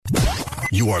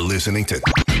You are listening to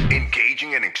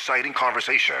engaging and exciting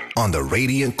conversation on the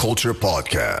Radiant Culture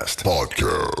Podcast.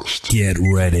 Get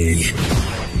ready.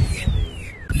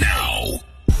 Now.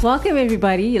 Welcome,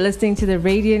 everybody. You're listening to the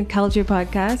Radiant Culture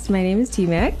Podcast. My name is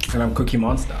T-Mac. And I'm Cookie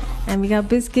Monster. And we got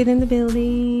Biscuit in the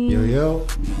building. Yo.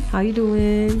 How you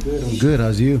doing? Good. I'm good.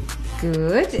 How's you?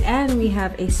 Good. And we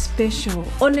have a special,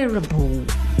 honorable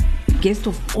guest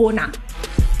of honor.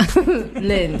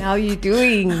 Lynn, how are you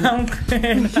doing? I'm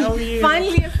good. How are you?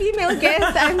 Finally, a female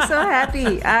guest. I'm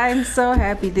so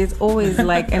happy. There's always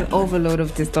like an overload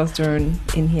of testosterone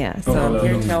in here. So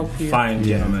here to help you. Fine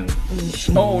gentlemen.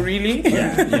 Oh, really?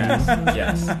 Yes.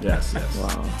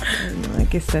 wow. I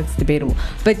guess that's debatable.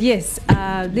 But yes,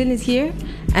 Lynn is here,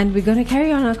 and we're going to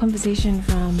carry on our conversation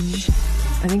from,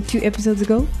 I think, 2 episodes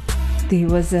ago. There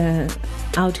was an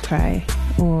outcry,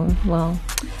 or, well,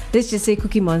 let's just say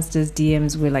Cookie Monster's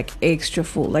DMs were like extra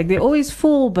full. Like they're always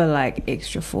full, but like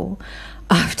extra full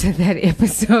after that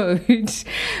episode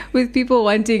with people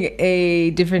wanting a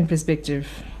different perspective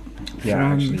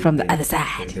from the other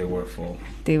side. They were full.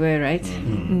 They were, right?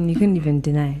 Mm-hmm. You couldn't even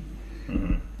deny.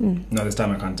 No, this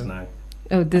time I can't deny.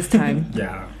 Oh, this time?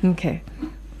 Yeah. Okay.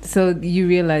 So you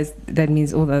realize that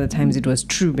means all the other times it was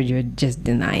true, but you're just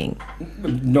denying.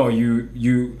 No,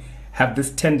 you have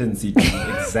this tendency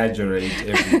to exaggerate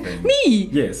everything. Me?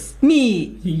 Yes.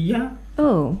 Me? Yeah.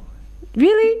 Oh,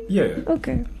 really? Yeah.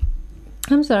 Okay.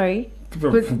 I'm sorry.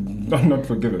 I'm not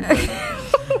forgiven.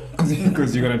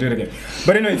 Because you're going to do it again.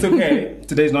 But anyway, it's okay.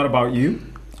 Today's not about you.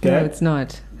 Okay? No, it's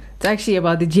not. It's actually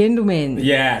about the gentlemen.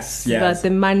 Yes. It's about the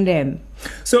mandem.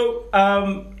 So,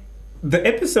 the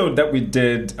episode that we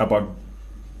did about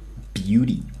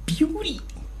beautiful,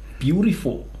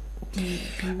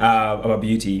 about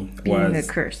beauty Being was a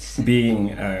curse. being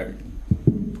a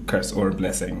curse or a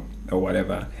blessing or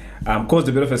whatever. Caused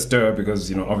a bit of a stir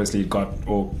because, obviously it got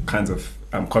all kinds of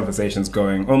conversations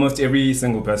going. Almost every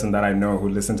single person that I know who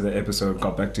listened to the episode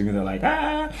got back to me. They're like,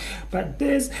 but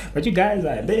this, but you guys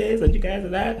are this, and you guys are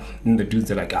that. And the dudes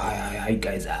are like, you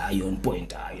guys are on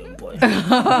point, on point.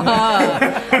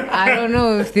 I don't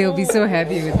know if they'll be so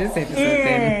happy with this episode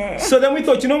then. So then we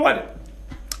thought, you know what?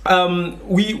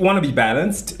 We want to be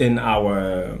balanced in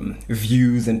our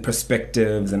views and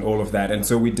perspectives and all of that. And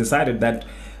so we decided that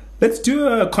let's do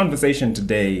a conversation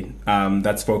today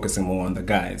that's focusing more on the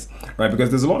guys, right? Because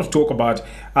there's a lot of talk about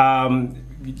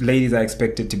ladies are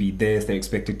expected to be this, they're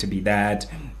expected to be that.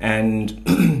 And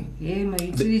yeah, my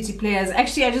utility players.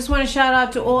 Actually, I just want to shout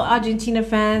out to all Argentina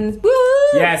fans. Woo!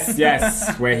 Yes,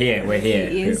 we're here.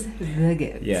 He is the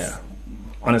goat. Yeah.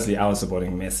 Honestly, I was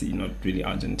supporting Messi, not really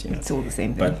Argentina. It's all the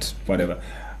same thing. But whatever.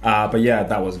 But yeah,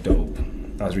 that was dope.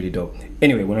 That was really dope.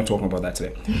 Anyway, we're not talking about that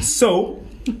today. So,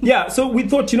 yeah, so we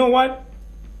thought, you know what?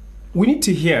 We need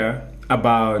to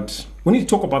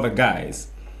talk about the guys.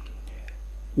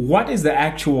 What is the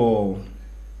actual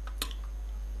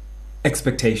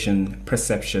expectation,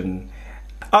 perception?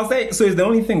 I'll say, so is the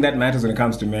only thing that matters when it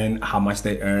comes to men how much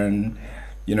they earn?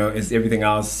 Is everything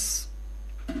else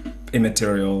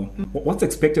immaterial? What's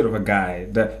expected of a guy?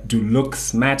 Do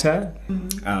looks matter?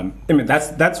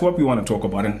 That's what we want to talk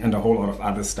about, and a whole lot of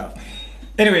other stuff.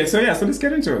 Anyway, so let's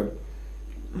get into it.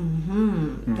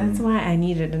 That's why I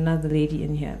needed another lady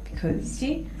in here, because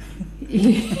see,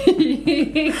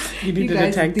 you needed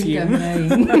a tag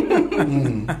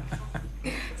team.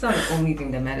 It's not the only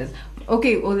thing that matters.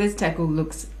 Okay, well, let's tackle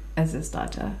looks as a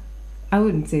starter. I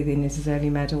wouldn't say they necessarily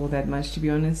matter all that much, to be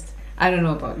honest. I don't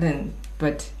know about then,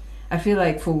 but I feel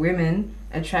like for women,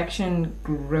 attraction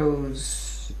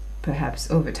grows perhaps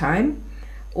over time,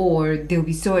 or they'll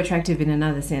be so attractive in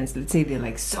another sense. Let's say they're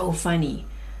like so funny,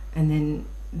 and then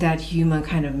that humor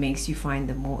kind of makes you find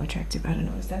them more attractive. I don't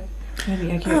know, is that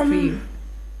maybe accurate for you?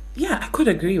 Yeah, I could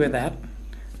agree with that.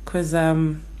 Because,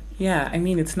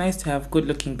 it's nice to have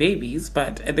good-looking babies,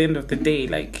 but at the end of the day,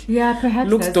 perhaps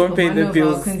looks don't pay the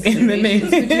bills in the name.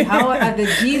 How are the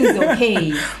genes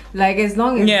okay? Like, as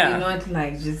long as you're not,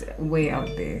 just way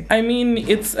out there. I mean,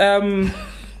 it's...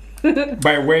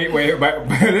 By way,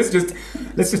 let's just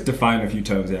define a few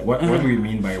terms here. What do we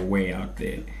mean by way out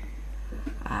there?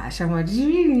 Shama, did you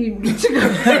really need me to go?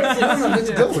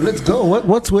 Let's go.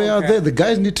 What's way out there? The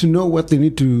guys need to know what they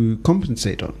need to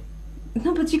compensate on.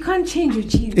 No, but you can't change your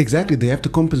genes. Exactly, they have to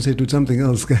compensate with something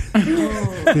else.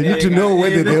 They need to know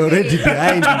whether they're already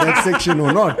behind in that section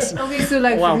or not. Okay, so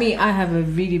for me, I have a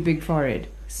really big forehead.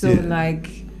 So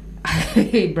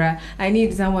hey, bruh, I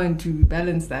need someone to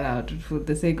balance that out for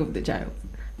the sake of the child.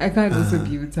 I can't also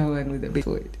be with someone with a big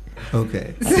forehead.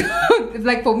 Okay. So,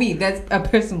 for me, that's a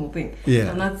personal thing.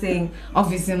 Yeah. I'm not saying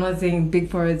big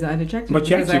foreheads are unattractive.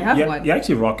 But I have one. you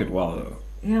actually rock it well, though.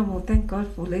 Yeah, well, thank God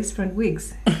for lace front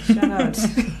wigs. Shout out.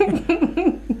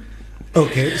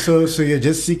 Okay, so you're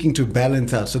just seeking to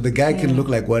balance out. So the guy can look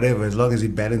like whatever as long as he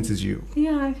balances you.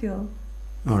 Yeah, I feel.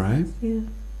 All right. Yeah.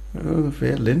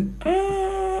 Fair, Lynn.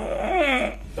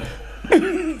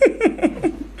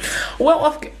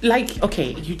 Well,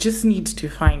 okay, you just need to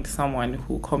find someone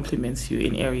who compliments you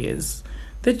in areas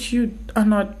that you are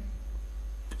not,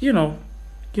 you're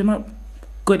not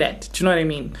good at. Do you know what I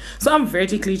mean? So I'm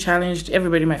vertically challenged.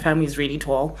 Everybody in my family is really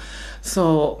tall.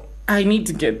 So I need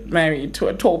to get married to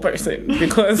a tall person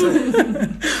because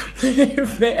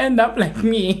if they end up like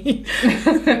me,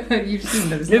 You've seen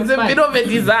that. it's a bit of a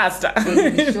disaster. Do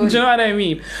you know what I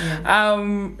mean?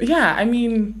 Yeah. I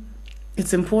mean,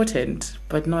 it's important,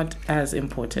 but not as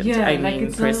important. Yeah, I like mean,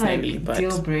 it's personally, not but like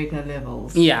deal breaker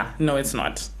levels. yeah, no, it's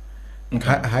not.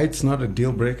 Height's not a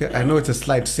deal breaker. I know it's a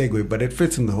slight segue, but it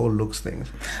fits in the whole looks thing.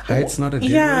 Height's not a deal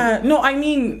breaker. Yeah, no, I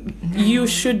mean, you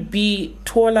should be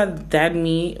taller than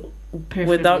me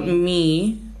without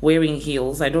me wearing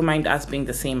heels. I don't mind us being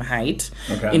the same height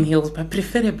in heels, but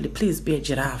preferably, please be a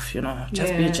giraffe,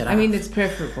 just be a giraffe. I mean, it's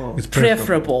preferable. It's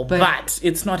preferable, but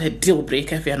it's not a deal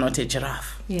breaker if you're not a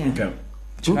giraffe. Yeah. Okay.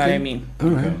 Do you know what I mean? All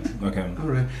right. Okay. All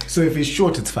right. So if he's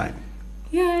short, it's fine.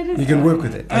 Yeah, it is. You can work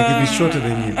with it. Like if he's shorter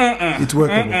than you, it's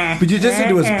workable. But you just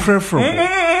said it was preferable.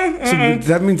 So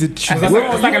that means it should It's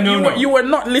work. like a no-no. You were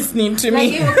not listening to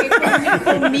me.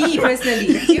 For me personally,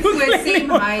 if we're same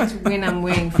height when I'm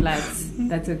wearing flats,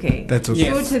 that's okay. That's okay.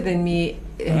 Shorter than me,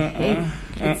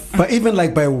 But even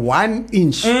like by 1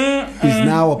 inch is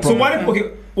now a So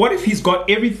problem. what if he's got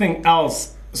everything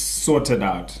else sorted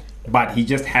out, but he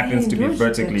just happens to be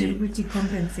vertically?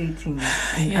 compensating.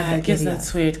 Yeah, I guess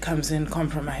that's where it comes in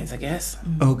compromise, I guess.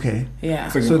 Okay. Yeah.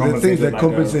 So the things that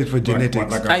compensate for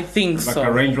genetics. I think like so.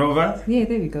 a Range Rover. Yeah,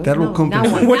 there we go. That will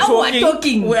compensate. We're Now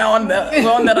talking. We're on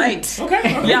the right.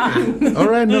 Okay. Yeah. All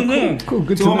right, no, cool.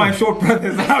 Good To to all my know. short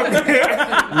brothers out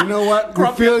there. You know what? We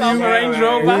Crop feel yourself you. a Range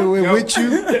Rover. We're with you.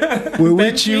 We're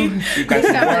with you. You guys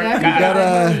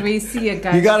gotta- we see a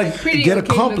guy you gotta pretty get okay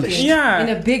accomplished. looking Yeah. in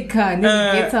a big car, and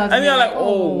then he gets out, and you're like,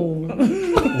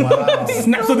 Wow.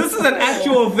 So this is an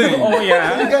actual thing. Oh You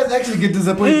yeah. guys actually get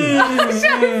disappointed. He's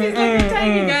like a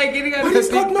tiny guy getting out of He's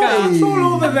a got big no car.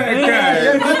 control over that It guy.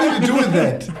 has nothing to do with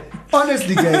that.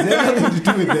 Honestly, guys, it has nothing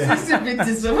to do with that. It's a bit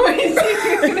disappointing.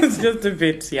 It's just a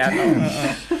bit, yeah.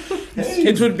 No.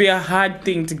 It would be a hard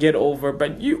thing to get over,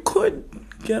 but you could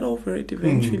get over it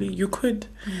eventually. You could.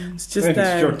 It's just When it's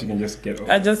that short, you can just get over.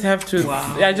 I just have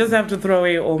to throw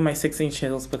away all my 6-inch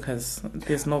heels because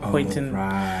there's no point in.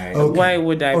 Right. Okay. Why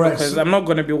would I? All right, Because so- I'm not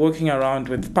going to be walking around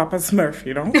with Papa Smurf,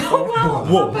 Oh,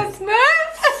 wow, Papa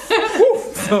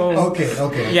Smurf. So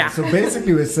Okay. Yeah. So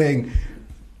basically, we're saying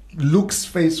looks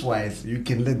face-wise, you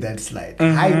can let that slide.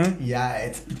 Mm-hmm. Height, yeah,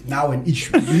 it's now an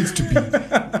issue. It needs to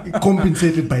be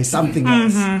compensated by something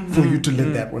else Mm-hmm. for you to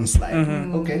let that one slide.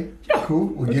 Okay, cool.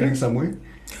 We're getting somewhere.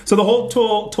 So the whole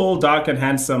tall, dark, and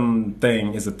handsome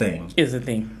thing is a thing. is the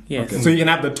thing. Yes. Okay. So you can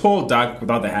have the tall, dark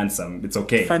without the handsome. It's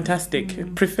okay.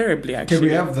 Fantastic. Preferably, actually. Can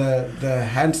we have the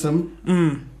handsome,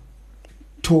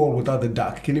 tall without the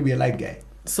dark? Can he be a light guy?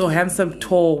 So handsome,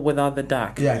 tall, without the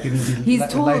dark. Yeah, can he be He's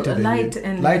tall, lighter than light, you?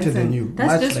 and lighter handsome. than you?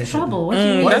 That's Much just lighter trouble. What than do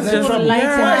you mean? Why That's is that just trouble? light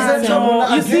yeah. and Why is that handsome? trouble? You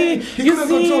Again, see- he you couldn't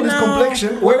see control his now- complexion.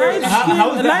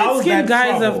 how's that Light-skinned guys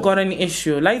trouble? have got an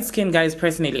issue. Light-skinned guys,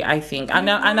 personally, I think. And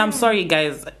I'm sorry,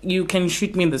 guys. You can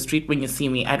shoot me in the street when you see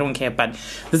me. I don't care, but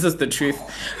this is the truth.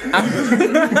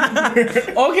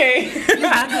 Okay.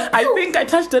 I think I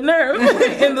touched a nerve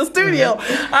in the studio.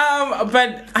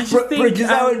 But I just think...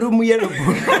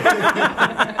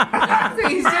 So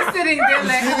he's just sitting there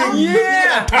like,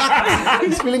 yeah.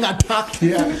 He's feeling attacked.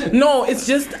 Yeah. No, it's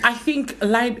just I think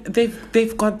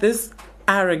they've got this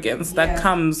arrogance that Yeah.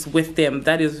 comes with them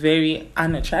that is very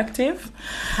unattractive.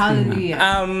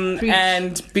 hallelujah. Preach.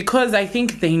 And because I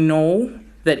think they know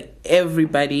that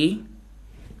everybody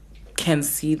can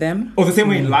see them. Or the same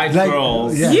way light Like-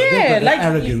 girls. yeah. Yeah, they've got that like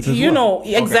arrogance as you well.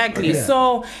 know, exactly. Yeah.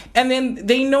 So, and then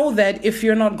they know that if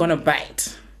you're not gonna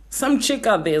bite, some chick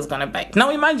out there is gonna bite. Now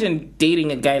imagine dating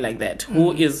a guy like that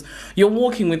who is you're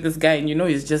walking with this guy and you know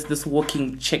he's just this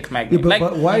walking chick Yeah, magnet.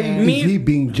 but why me- is he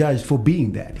being judged for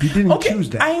being that? He didn't Okay, choose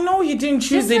that. I know he didn't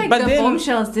choose just it, like but the then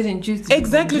bombshells didn't choose to be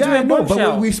exactly Yeah, to I a know, but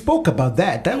bombshell. when we spoke about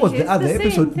that, that was It's the other the same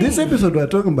episode. This thing. episode we're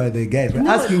talking about the guys. We're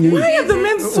No, asking you. Why are the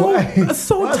men so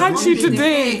Why? touchy Why?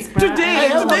 today? Bruh. Today,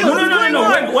 No, what's No. going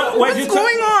on? What's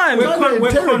going on? We're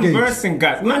Interrogate. conversing,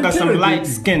 guys. We got some Interrogate.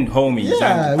 light-skinned homies.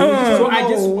 Yeah, and we just so wanna I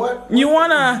just know what? You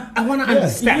wanna? I want to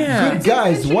understand. Yeah. Good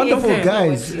guys, Essentially, wonderful okay.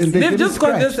 guys, and They've just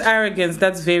got this scratched. arrogance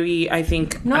that's very, I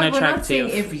think, No, we're not unattractive.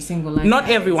 saying every single line. Not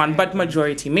everyone, but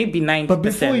majority, maybe 90%. But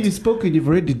before you spoken, you've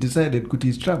already decided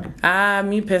Kuti's trouble.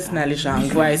 Me personally,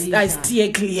 Shangu, I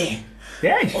steer clear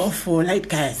Yeah. for light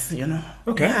guys,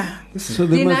 Okay. Yeah. So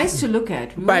They're they must, nice to look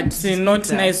at. We But won't dispute not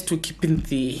that. nice to keep in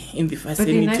the But they're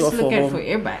vicinity nice of to look a at home. for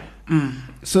everybody.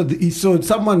 so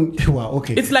someone. Wow,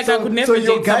 okay. It's like so, I could never So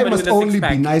your date guy somebody must with a only be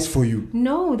six-pack. nice for you.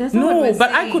 No, that's not what No, we're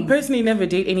but I saying. could personally never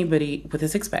date anybody with a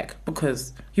six-pack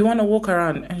because you want to walk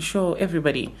around and show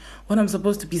everybody what I'm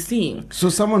supposed to be seeing. So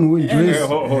someone who enjoys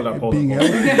Hold up. being Hold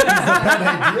healthy.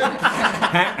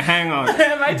 Hang on.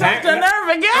 Have I touched a nerve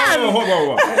again?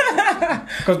 Hold.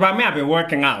 Because by me, I've been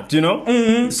working out,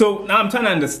 So now I'm trying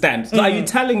to understand. So are you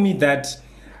telling me that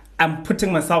I'm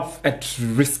putting myself at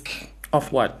risk?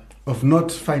 Of what? Of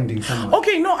not finding someone.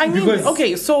 Okay, no, I mean, Because-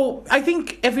 okay, so I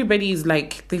think everybody's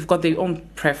like, they've got their own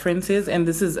preferences, and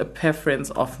this is a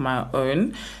preference of my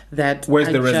own that Where's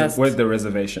I the just... where's the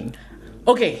reservation?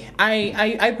 Okay,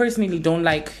 I personally don't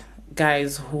like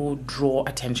guys who draw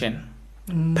attention.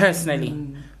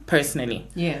 Personally.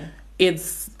 Yeah.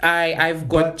 It's I've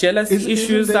got But jealousy isn't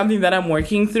issues, there- something that I'm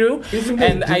working through, Isn't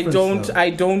there and a difference, though? I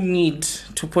don't need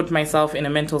to put myself in a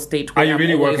mental state where Are you I'm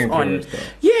really always working through on. it, though?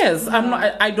 Yes, I'm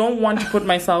not. I don't want to put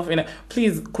myself in a.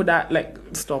 Please, could I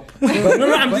stop?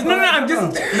 I'm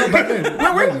just.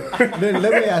 Then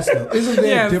let me ask you: isn't there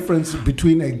Yes. a difference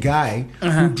between a guy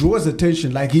who draws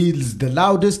attention, like he's the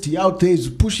loudest, he out there, he's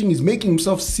pushing, he's making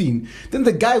himself seen, then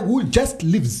the guy who just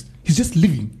lives, he's just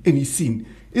living and he's seen.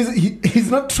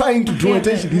 He's not trying to draw Yeah,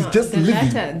 attention. but He's no, just the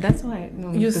living. Latter, that's why.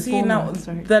 No, You the see former, now,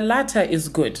 sorry. the latter is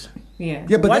good. Yeah.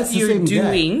 Yeah, but what that's the you're same guy.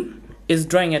 doing is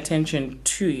drawing attention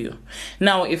to you.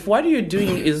 Now, if what you're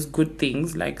doing is good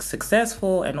things like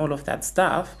successful and all of that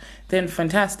stuff, then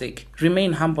fantastic.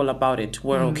 Remain humble about it.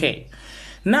 We're okay.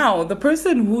 Now, the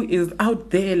person who is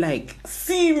out there like,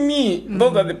 see me,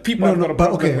 those are the people I've got a But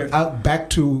problem okay, with.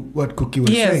 back to what Cookie was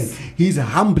Yes. saying. He's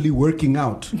humbly working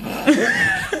out.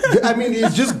 I mean,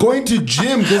 he's just going to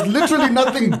gym. There's literally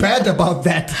nothing bad about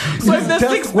that. So if He's the just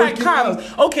six pack working comes,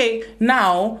 out. okay,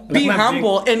 now be not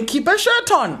humble and keep a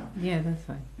shirt on. Yeah, that's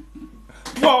fine.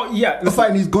 Well, yeah. Oh,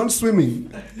 fine, he's gone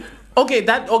swimming. Okay,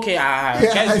 Yeah, guys, you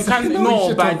I can't see. No, no,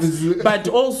 shit but off his- but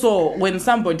also when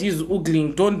somebody is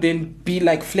oogling, don't then be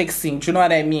like flexing. Do you know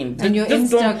what I mean? And your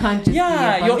Just Insta don't- can't just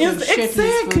yeah, be a your bunch of Insta shirtless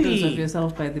photos of exactly.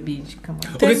 yourself by the beach. Come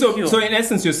on. Okay, Thank you. so in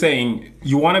essence, you're saying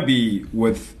you want to be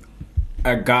with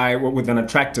a guy, with an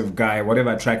attractive guy,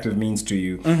 whatever attractive means to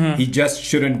you. He just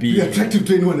shouldn't be. Be attractive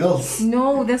to anyone else.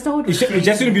 No, that's not what He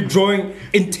just shouldn't be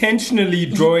intentionally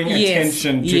drawing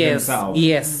attention to himself.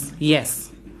 Yes.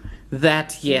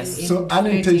 That yes. So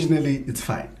unintentionally, it's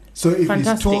fine. So if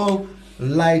Fantastic. he's tall,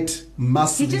 light, He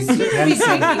muscly, just shouldn't be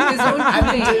handsome, drinking his own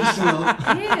unintentional.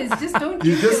 Kool-Aid. Yes, just don't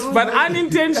You drink your just- own But Kool-Aid.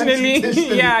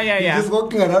 unintentionally, yeah. He's just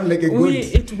walking around like a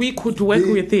goat. We could work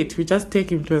We- with it. We just take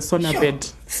him to a sauna bed.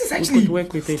 This is We actually could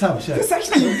work with it. Stop, shut. It's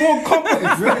actually more complex.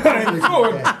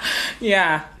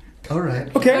 Yeah. All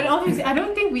right. But obviously, I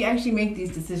don't think we actually make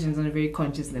these decisions on a very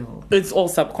conscious level. It's all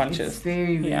It's subconscious.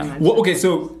 very, very Yeah. much. Well, okay,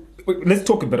 so let's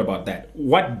talk a bit about that.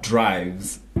 What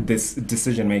drives this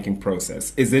decision-making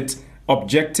process? Is it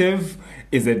objective?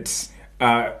 Is it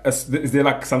is there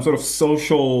like some sort of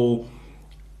social,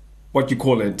 what you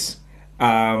call it,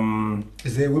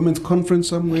 Is there a women's conference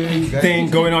somewhere? You guys- thing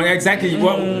going on? Exactly.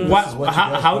 What is what you guys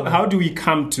want. how do we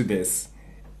come to this?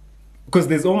 Because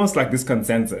there's almost like this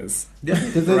consensus. Yeah,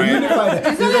 there's a Right. unified.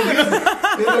 There's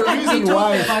a We reason talked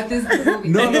why. about this before we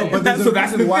No, but there's So a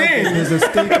that's reason the why thing. there's a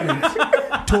statement.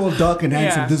 Tall, dark, and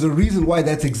handsome. Yeah. There's a reason why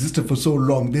that's existed for so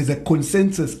long. There's a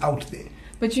consensus out there.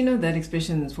 But you know that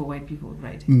expression is for white people,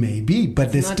 right? Maybe,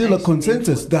 but there's not still a actually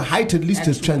consensus. for The height at least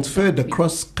is actual transferred people.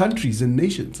 across countries and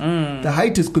nations. The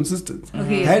height is consistent.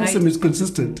 Okay, Handsome height is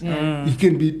consistent. Yeah. You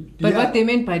can be. But yeah. what they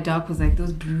meant by dark was like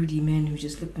those broody men who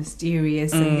just look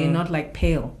mysterious and they're not like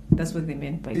pale. That's what they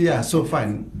meant by Yeah, dark. so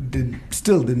fine. Then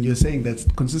you're saying that's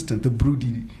consistent. The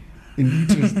broody,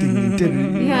 interesting,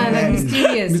 intelligent. Yeah, like guys.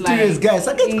 mysterious, Mysterious like- guys.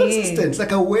 Like it's Yeah. consistent. It's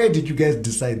like, where did you guys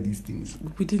decide these things?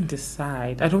 We didn't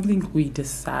decide. I don't think we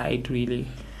decide really.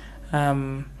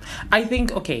 I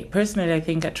think, okay, personally, I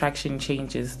think attraction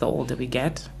changes the older we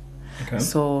get. Okay.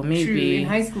 So True. maybe. In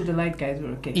high school, the light guys were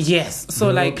okay. Yes. So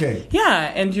You're like, okay.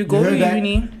 yeah, and you go You to heard that?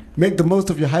 uni. Make the most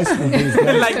of your high school days,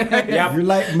 guys. Like, Yeah.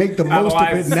 You make the most of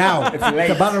Otherwise, it now. it's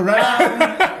late. about to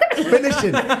run. Finish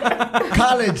it.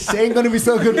 College ain't gonna be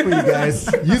so good for you guys.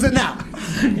 Use it now.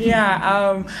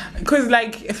 yeah, because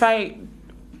like if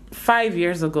 5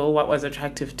 years ago, what was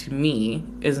attractive to me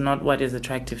is not what is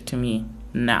attractive to me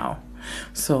now.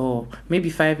 So maybe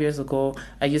 5 years ago,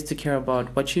 I used to care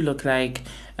about what you look like,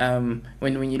 when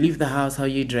you leave the house, how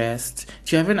you dressed.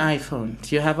 Do you have an iPhone?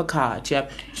 Do you have a car? Do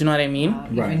you know what I mean?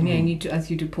 Even me, I need to ask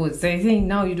you to pause. So you're saying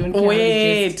now you don't care.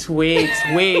 Wait,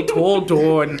 hold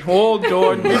on.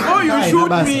 Before you shoot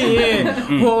me here,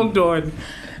 hold on.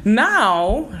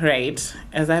 Now, right,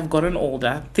 as I've gotten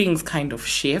older, things kind of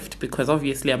shift because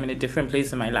obviously I'm in a different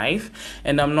place in my life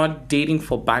and I'm not dating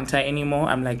for banter anymore.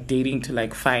 I'm like dating to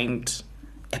like find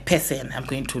a person I'm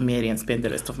going to marry and spend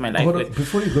the rest of my life with.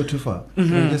 Before you go too far,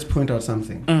 can I just point out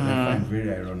something that I find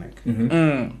very ironic?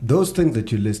 Those things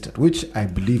that you listed, which I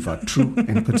believe are true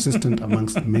and consistent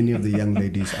amongst many of the young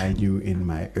ladies I knew in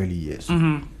my early years,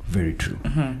 very true.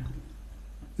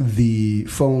 The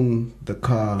phone, the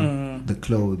car, the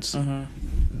clothes,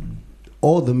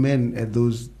 all the men at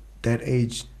that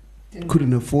age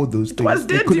couldn't afford those things. It was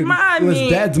dad's money. It was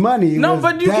dad's money. No,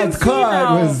 but you dad's can see car.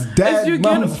 now. It was dad's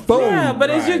mom's phone. Yeah, but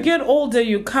as you get older,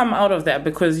 you come out of that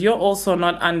because you're also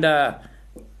not under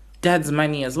dad's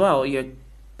money as well. You're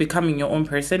becoming your own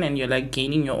person and you're like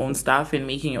gaining your own stuff and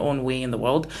making your own way in the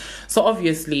world. So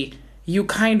obviously, you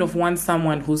kind of want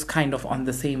someone who's kind of on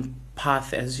the same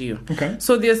path as you. Okay.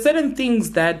 So there are certain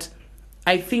things that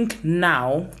I think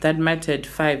now that mattered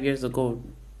 5 years ago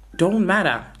don't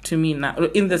matter to me now,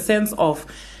 in the sense of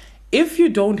if you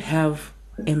don't have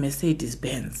a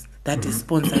Mercedes-Benz that is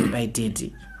sponsored by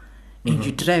Daddy and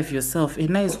you drive yourself a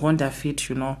nice Honda Fit,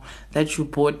 that you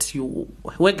bought, you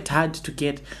worked hard to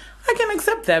get, I can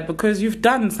accept that because you've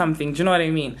done something. Do you know what I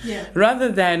mean? Yeah. Rather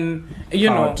than,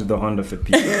 to the Honda Fit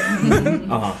people.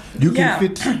 You can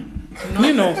fit.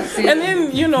 And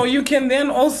then, you can then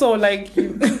also like,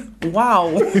 wow,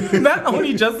 that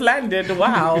only just landed.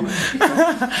 Wow.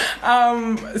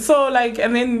 So like,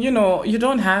 and then, you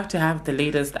don't have to have the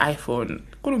latest iPhone.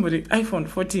 iPhone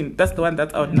 14, that's the one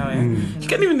that's out now. You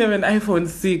can't even have an iPhone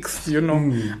 6,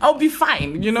 I'll be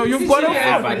fine. You've got a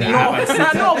phone.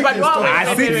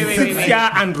 Wait.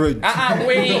 Android.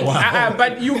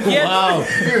 But you get. Wow.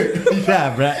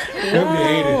 Yeah,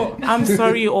 bruh. I'm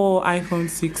sorry, all iPhone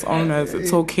 6 owners.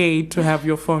 It's okay to have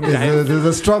your phone, guys. There's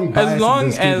a strong bias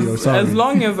As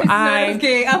long as I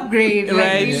okay, upgrade. Right,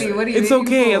 Like, really, what are you it's waiting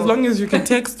okay. for? As long as you can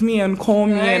text me and call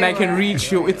me and I can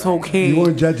reach you, it's okay. You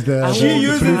won't judge the She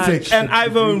uses pretext. an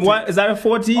iPhone. What is that? A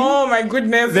 14? Oh my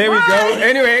goodness! There we go.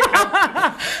 Anyway,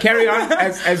 carry on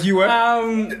as you were.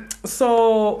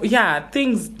 So yeah,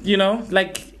 things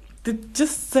like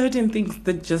just certain things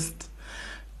that just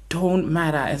don't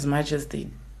matter as much as they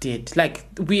did. Like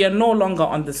we are no longer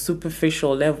on the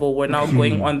superficial level. We're now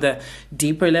going on the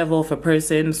deeper level of a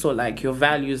person. So like your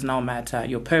values now matter.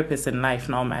 Your purpose in life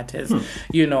now matters.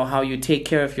 How you take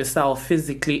care of yourself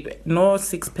physically. No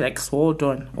six packs. Hold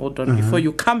on. Before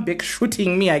you come back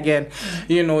shooting me again.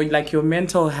 Like your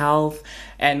mental health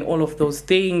and all of those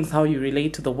things, how you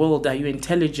relate to the world. Are you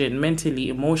intelligent mentally,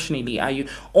 emotionally? Are you,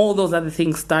 all those other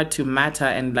things start to matter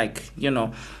and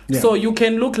so you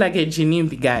can look like a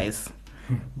Jinimbi, guys.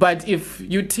 But if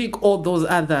you take all those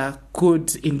other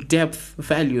good, in-depth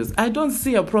values, I don't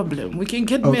see a problem. We can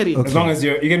get married. As long as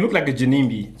you can look like a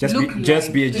Jinimbi,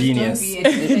 just be a genius.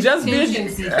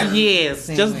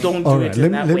 Just don't All do right, it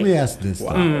in that let way. me ask this.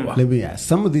 Wow. Let me ask.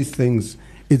 Some of these things,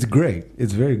 it's great.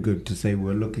 It's very good to say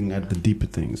we're looking at the deeper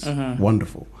things.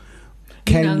 Wonderful.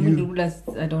 Can you?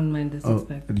 I don't mind the six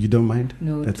pack. You don't mind?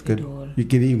 No, that's at good. all. You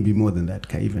can even be more than that.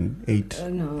 Even 8.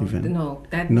 No,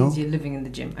 that means you're living in the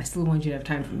gym. I still want you to have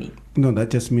time for me. No, that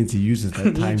just means he uses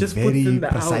that time just puts very in the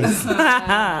precisely.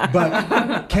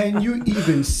 But can you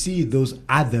even see those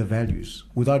other values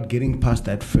without getting past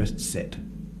that first set?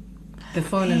 The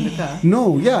phone and the car.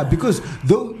 No, yeah, because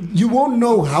though you won't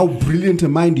know how brilliant a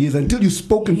mind he is until you've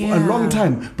spoken for a long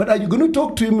time. But are you going to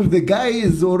talk to him if the guy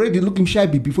is already looking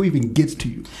shabby before he even gets to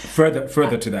you? Further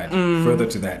to that,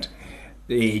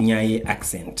 the Nyaye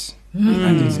accent.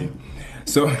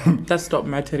 So That stopped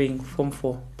mattering Form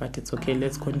 4, but it's okay.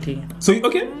 Let's continue. So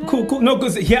okay, cool. No,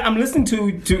 because here I'm listening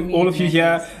to all of you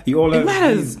here. You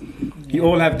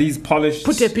all have these polished.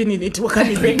 Put a pin in it. What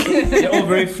can you make? They're all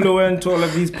very fluent. All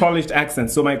of these polished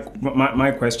accents. So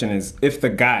my question is, if the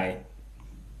guy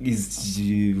is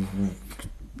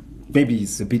maybe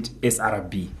he's a bit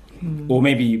SRB, or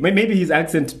maybe his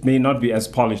accent may not be as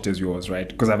polished as yours, right?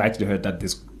 Because I've actually heard that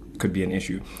this could be an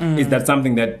issue. Is that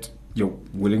something that you're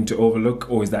willing to overlook,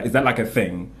 or is that like a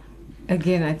thing?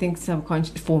 Again, I think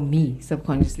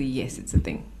subconsciously, yes, it's a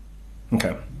thing.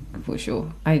 Okay. For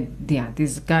sure.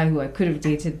 This guy who I could have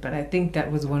dated, but I think that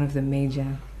was one of the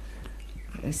major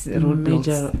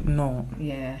roadblocks. No.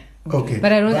 Yeah. Okay.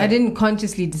 But I didn't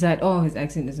consciously decide, his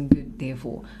accent isn't good,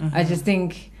 therefore. I just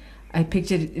think I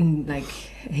pictured in like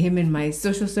him in my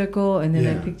social circle, and then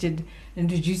I pictured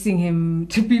introducing him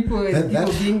to people and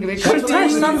people being like, She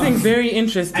touched something very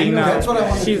interesting now. That's what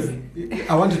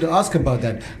I wanted to ask about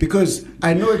that, because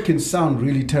I know it can sound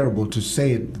really terrible to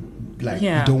say it like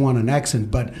you don't want an accent,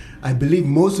 but I believe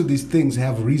most of these things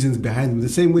have reasons behind them. The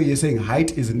same way you're saying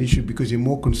height is an issue because you're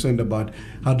more concerned about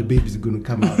how the babies are going to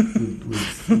come out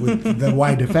with the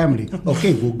wider family.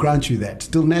 Okay, we'll grant you that.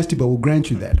 Still nasty, but we'll grant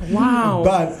you that. Wow.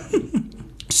 But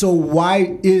so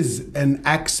why is an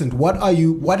accent? What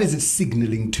is it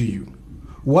signaling to you?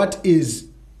 What is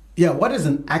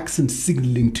an accent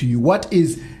signaling to you? What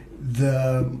is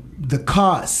the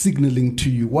car signaling to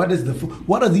you? What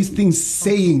are these things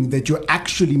saying that you're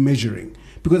actually measuring?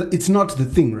 Because it's not the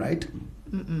thing, right?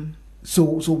 Mm-mm. So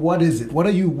what is it? What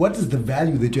is the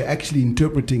value that you're actually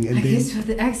interpreting? And I guess for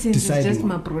the accent, it's just on?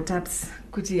 my protaps.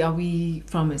 Kuti, are we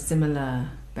from a similar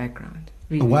background?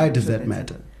 Really? Why does that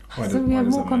matter? So we have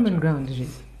more common ground.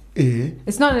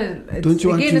 It's not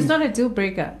it's not a deal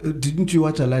breaker. Didn't you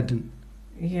watch Aladdin?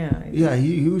 Yeah. Yeah,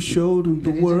 he showed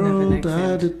the world. He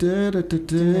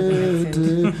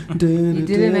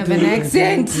didn't have an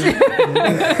accent.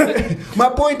 My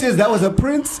point is, that was a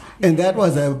prince and that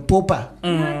was a pauper.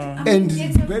 And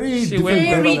very different.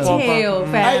 Fairy tale,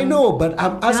 I know, but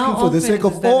I'm asking for the sake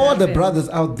of all the brothers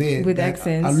out there with that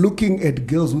accents are looking at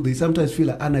girls who they sometimes feel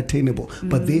are unattainable,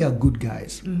 but they are good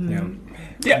guys. Yeah.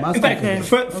 In fact,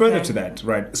 further to that,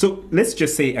 right? So let's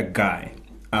just say a guy.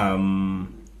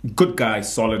 Good guy,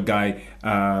 solid guy,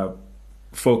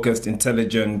 focused,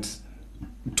 intelligent,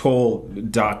 tall,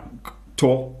 dark,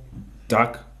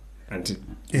 and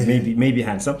maybe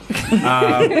handsome.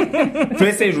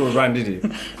 Let's say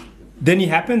then he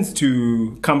happens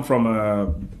to come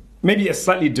from maybe a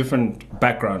slightly different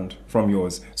background from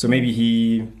yours. So maybe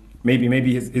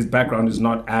his background is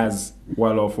not as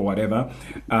well off or whatever,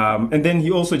 and then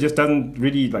he also just doesn't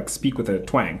really like speak with a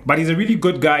twang. But he's a really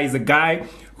good guy. He's a guy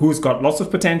who's got lots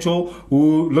of potential,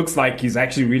 who looks like he's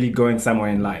actually really going somewhere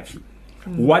in life.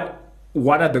 What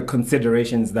are the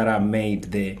considerations that are made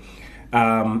there?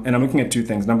 And I'm looking at two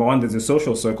things. Number one, there's a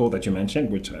social circle that you mentioned,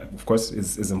 which of course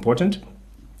is important.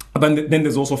 But then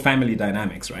there's also family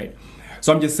dynamics, right?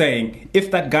 So I'm just saying, if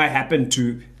that guy happened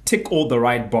to tick all the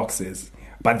right boxes,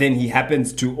 but then he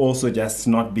happens to also just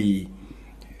not be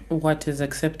what is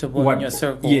acceptable in your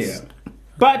circles. Yeah.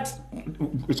 But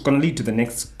it's going to lead to the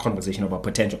next conversation about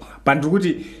potential. But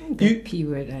the P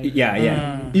word.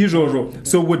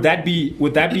 So would that be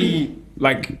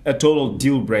like a total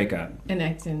deal breaker? An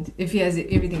accent, if he has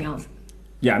everything else.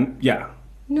 Yeah.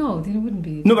 No, then it wouldn't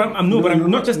be. No, but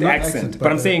I'm not just the accent.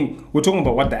 But I'm saying we're talking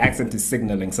about what the accent is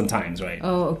signaling sometimes, right?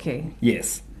 Oh, okay.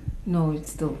 Yes. No,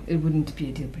 it wouldn't be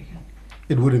a deal breaker.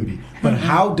 It wouldn't be. But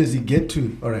how does he get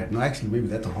to... All right, no, actually, maybe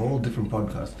that's a whole different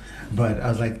podcast. But I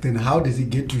was like, then how does he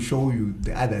get to show you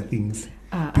the other things?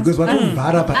 Because what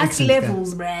ask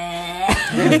levels, bruh.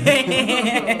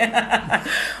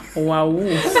 Wow.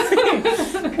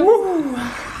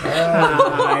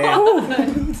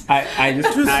 I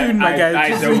just... Too soon, my guy.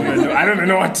 I don't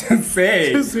know what to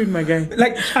say. Too soon, my guy.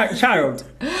 Like, child.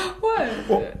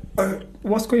 What?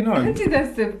 What's going on? I think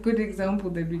that's a good example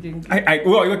that we can give. I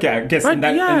guess in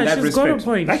that she's respect. Got a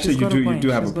point. Actually, you do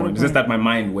have a point. It's just that my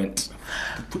mind went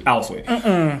elsewhere.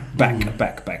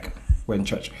 Back. We're in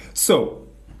church. So,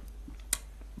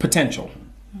 potential,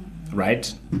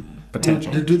 right?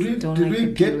 Potential. Did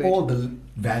we get all the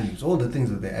values, all the things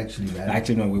that they actually value?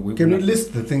 Actually, no. Can we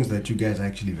list the things that you guys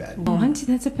actually value? Oh, auntie,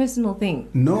 that's a personal thing.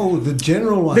 No, the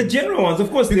general ones. The general ones, of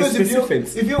course, because they're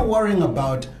specifics. If you're worrying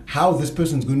about how this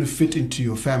person's going to fit into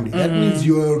your family, that means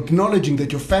you're acknowledging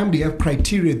that your family have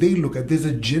criteria they look at. There's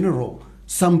a general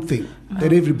something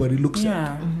that everybody looks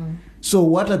at. So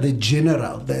what are the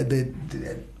general, the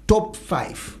top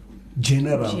 5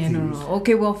 general things?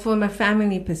 Okay, well, from a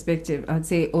family perspective, I'd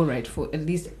say, all right, for at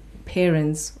least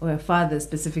parents or a father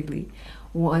specifically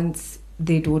wants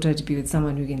their daughter to be with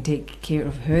someone who can take care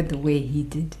of her the way he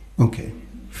did. Okay,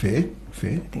 fair.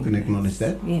 Can acknowledge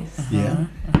that. Yes. Yeah.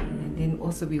 And then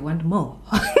also we want more.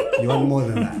 You want more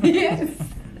than that? Yes.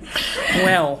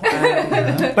 Well,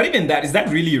 but even that, is that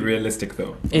really realistic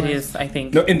though? It is, I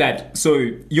think. No, in that,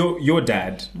 so your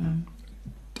dad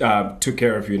took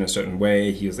care of you in a certain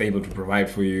way. He was able to provide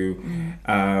for you.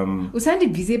 Usandi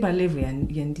vize ba level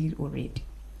yandi already.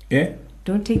 Yeah.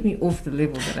 Don't take me off the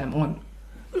level that I'm on.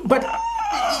 But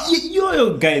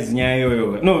yo guys,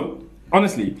 no,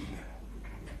 honestly,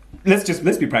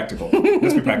 let's be practical.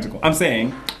 Let's be practical. I'm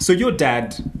saying, so your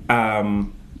dad,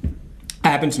 I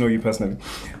happen to know you personally,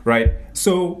 right?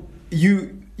 So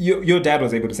you your dad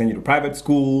was able to send you to private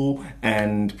school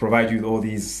and provide you with all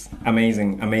these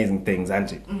amazing things,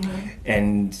 auntie. Mm-hmm.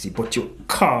 And he bought you a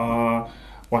car,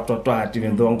 what,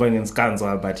 even though I'm going in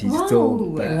Skanzwa, but he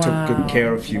still took good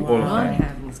care of you, all of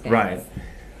that. Right.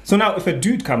 So now, if a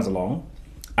dude comes along,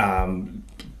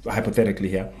 hypothetically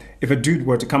here, if a dude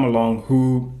were to come along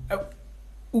who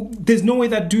there's no way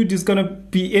that dude is gonna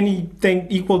be anything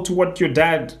equal to what your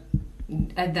dad.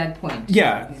 At that point,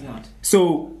 yeah, he's not.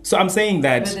 So I'm saying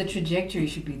that. But the trajectory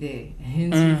should be there.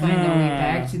 Hence, we find our way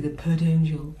back to the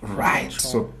potential. Right.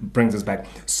 So brings us back.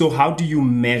 So how do you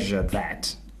measure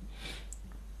that?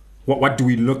 What do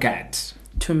we look at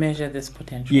to measure this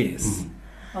potential? Yes.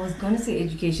 I was going to say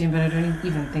education, but I don't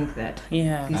even think that.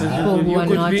 Yeah. These people who are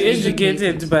could not be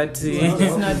educated, but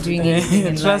it's not doing anything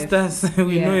in trust life. us,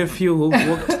 we know a few who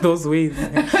walked those ways.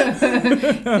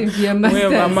 If you're We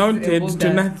have masters, amounted to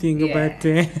done. nothing, Yeah. but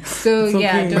So it's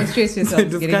yeah, okay. don't stress yourself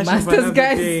It's a getting discussion for masters, another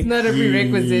guys. day. It's not a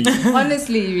prerequisite.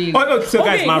 Honestly, really. Oh, so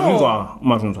guys, Okay, no.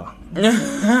 Marzunzwa.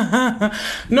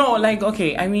 no, like,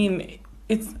 okay, I mean,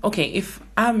 it's okay if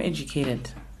I'm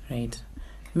educated, right?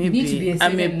 Maybe need to be a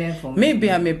certain level. Maybe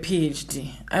I'm a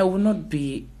PhD. I will not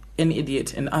be an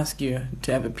idiot and ask you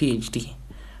to have a PhD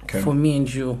for me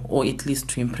and you, or at least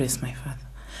to impress my father.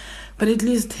 But at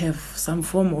least have some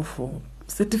form of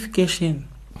certification.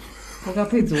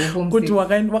 Kuti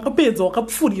wakapedza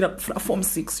wakapfurira form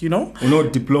 6, you know? No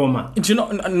diploma. Do you know?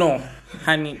 No,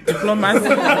 honey, diploma.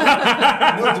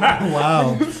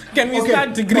 Wow. Can we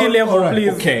start degree level, all right.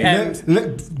 please? Okay.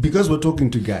 And Because we're talking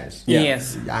to guys. Yeah.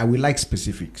 yes. I would like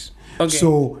specifics. Okay.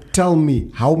 So tell me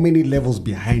how many levels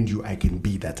behind you I can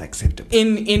be that's acceptable.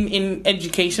 In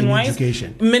education wise,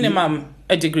 education. minimum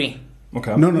a degree.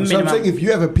 Okay. No. So I'm Minimum. saying if you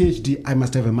have a PhD, I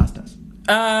must have a master's.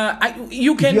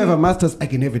 You If can. you have a master's, I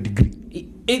can have a degree.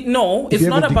 No, If it's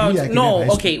you have not a degree, I about can no. have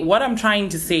high Okay, what I'm trying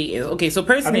to say is okay. So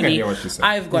personally, hear what you're saying.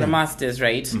 I've got a master's,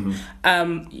 right?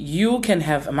 You can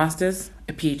have a master's,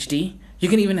 a PhD. You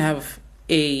can even have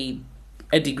a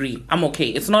degree. I'm okay.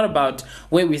 It's not about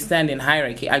where we stand in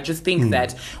hierarchy. I just think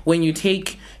that when you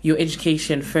take your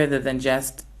education further than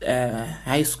just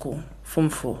high school, Form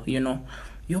 4, you know,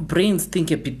 your brains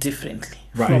think a bit differently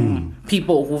from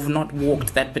people who've not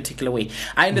walked that particular way.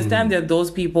 I understand there are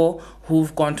those people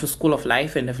who've gone to school of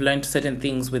life and have learned certain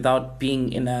things without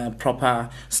being in a proper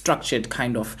structured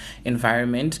kind of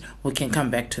environment. We can come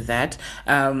back to that.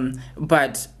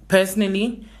 But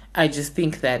personally, I just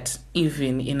think that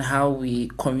even in how we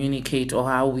communicate or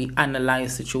how we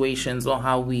analyze situations or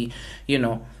how we, you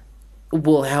know,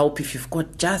 will help if you've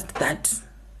got just that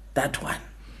one.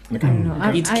 Okay. I don't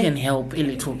know. It can help a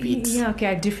little bit. Yeah, okay,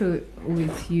 I differ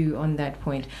with you on that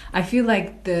point. I feel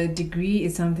like the degree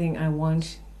is something I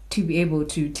want to be able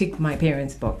to tick my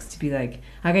parents' box, to be like,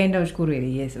 I can end school already,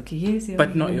 yes, okay, yes.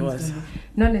 But not yours.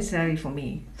 Not necessarily for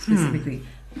me, specifically.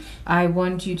 I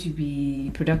want you to be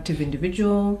a productive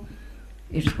individual,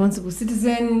 a responsible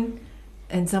citizen,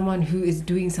 and someone who is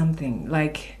doing something.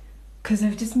 Like, because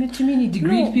I've just met too many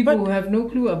degreed people who have no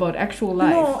clue about actual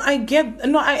life. I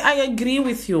agree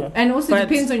with you. And also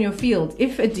depends on your field.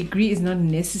 If a degree is not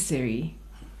necessary,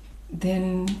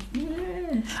 then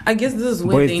I guess this is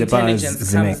where the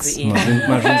intelligence comes in.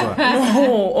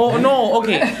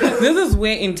 Okay. This is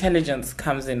where intelligence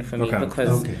comes in for me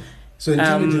because So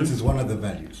intelligence is one of the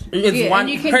values. it's one and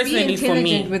you can personally be for me.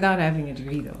 intelligent without having a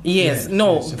degree, though. Yes,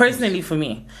 Yes, personally for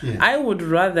me, I would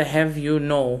rather have you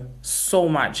know so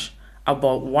much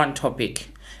about one topic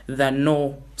than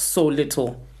know so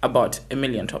little about a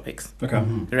million topics. Okay.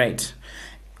 Right.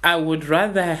 I would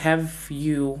rather have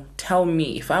you tell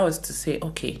me, if I was to say,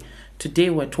 okay, today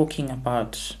we're talking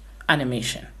about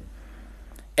animation,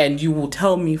 and you will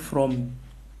tell me from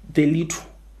the little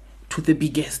to the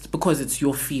biggest because it's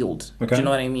your field. Okay. Do you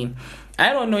know what I mean?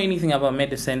 I don't know anything about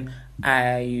medicine.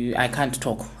 I can't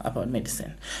talk about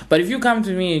medicine. But if you come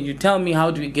to me and you tell me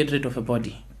how do we get rid of a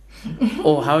body,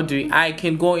 or how do we, I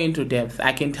can go into depth.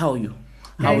 I can tell you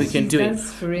how we can do it.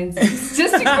 For instance,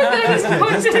 just to put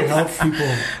that in To help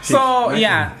people. So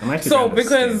yeah, I'm actually so kind of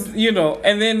because scared. you know,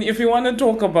 and then if you want to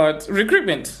talk about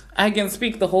recruitment, I can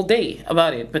speak the whole day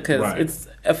about it because it's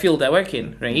a field I work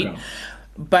in, right? Okay.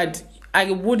 But I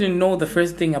wouldn't know the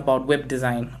first thing about web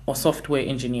design or software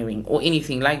engineering or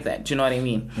anything like that. Do you know what I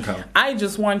mean? Okay. I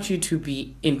just want you to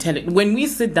be intelligent. When we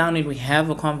sit down and we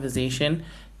have a conversation,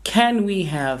 can we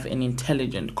have an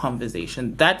intelligent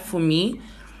conversation? That for me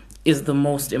is the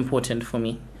most important for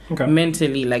me. Okay.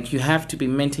 Mentally, like you have to be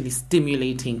mentally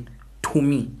stimulating to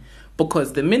me.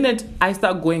 Because the minute I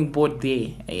start going bored there,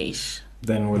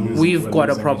 Then we've got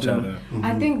a losing problem. each other.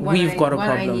 I think We've got a what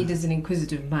I problem. need is an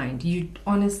inquisitive mind. You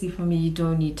honestly, for me, you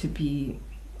don't need to be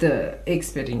the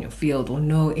expert in your field or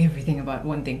know everything about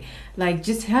one thing. Like,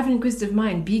 just have an inquisitive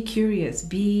mind. Be curious.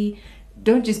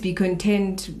 Don't just be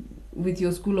content with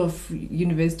your school of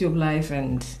University of Life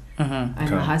and I'm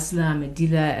a hustler, I'm a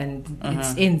dealer, and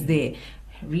it ends there.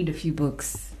 Read a few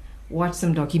books, watch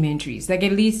some documentaries. Like,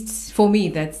 at least for me,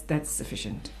 that's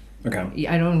sufficient. Okay.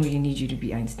 I don't really need you to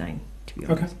be Einstein, to be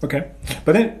honest. Okay.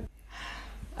 But then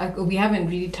we haven't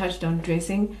really touched on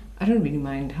dressing. I don't really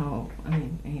mind how. I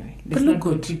mean, anyway, But let's look not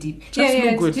go good. too deep. Just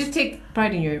look good. Just take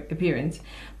pride in your appearance,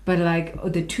 but like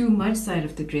the too much side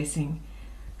of the dressing,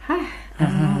 I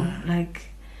don't know. Like,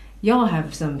 y'all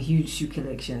have some huge shoe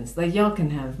collections. Like, y'all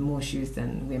can have more shoes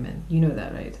than women. You know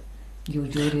that, right? Your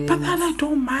Jordans. But that I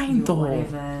don't mind, your though.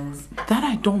 whatevers. That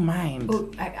I don't mind.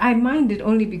 Oh, I mind it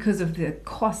only because of the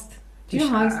cost. Do you know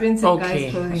how expensive Okay.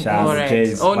 guys' clothing is? Shout All out right.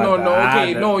 Jays, Oh no, but no.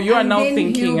 Okay, no. You are And now then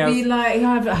thinking he'll of. be like, you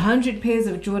have 100 pairs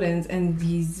of Jordans and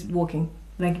he's walking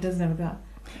like he doesn't have a car.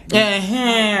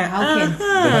 How can?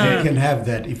 But he can have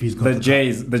that if he's got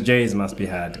the Jays must be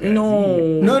had. Guys.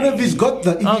 No, if he's got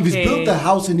if he's Okay. built the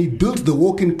house and he built the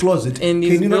walk-in closet, And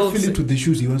can he's you not built- fill it with the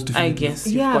shoes he wants to fill I it with? guess.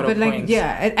 You've Yeah, got but a like, point.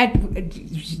 at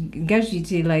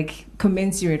Gashiti, like,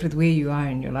 commensurate with where you are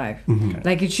in your life.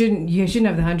 Like, you shouldn't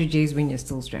have the 100 J's when you're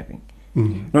still strapping.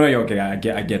 No, you're okay. I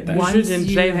get that. You Once shouldn't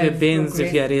you drive the have Benz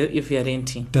progressed- if you're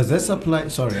renting. Does that apply?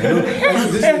 Sorry, I know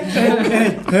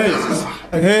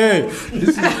this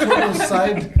is Tono's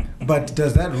side, but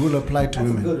does that rule apply to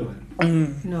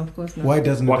women? No, of course not. Why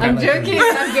doesn't it What- I'm apply to joking.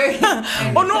 women? I'm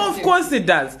joking. Oh no, of course it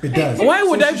does. It does. Why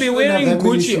would So I she be shouldn't wearing have that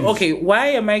many Gucci? shoes. Okay, why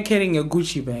am I carrying a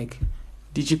Gucci bag?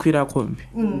 Did you quit our combi?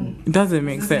 It doesn't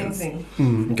make It's the same sense.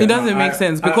 thing. Okay, It doesn't no, make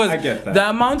sense because I get that. the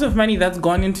amount of money that's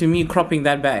gone into me cropping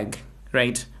that bag,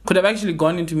 right, could have actually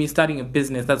gone into me starting a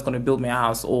business that's going to build me a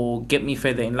house or get me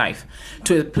further in life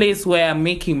to a place where I'm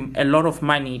making a lot of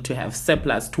money to have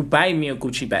surplus to buy me a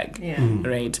Gucci bag. Yeah.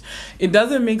 Right. It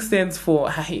doesn't make sense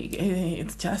for,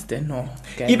 it's just a no.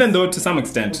 Guys. Even though to some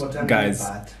extent, guys.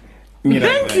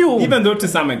 Thank you. Even though to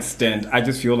some extent, I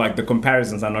just feel like the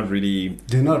comparisons are not really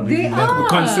They're not really They that are.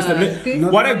 consistently. They-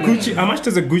 What a Gucci? How much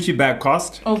does a Gucci bag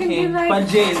cost? Can Okay, be like but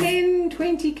Jay, 10,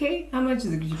 20K? How much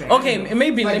is a Gucci bag? okay,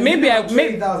 maybe I maybe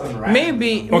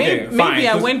Okay, fine.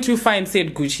 I went too far and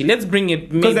said Gucci. Let's bring it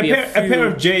Because maybe a pair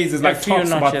of J's is a like few tops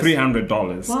about notches.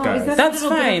 $300, Wow, guys. is that That's a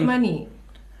little bit fine. of money?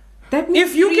 That means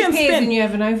If you 3 can pairs spend- and you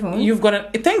have an iPhone. You've got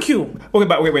a thank you. Okay,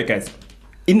 but wait, guys.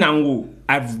 In Nangu,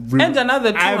 And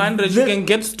another 200 you can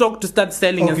get stock to start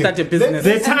selling and Okay. start a business.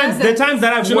 There are times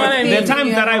that I've Do you know what I worked. mean? There are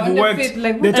times that Yeah, I've on the worked. fit,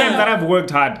 like, There are times yeah. that I've worked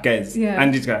hard, guys. Yeah.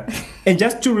 And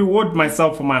just to reward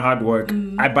myself for my hard work,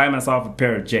 I buy myself a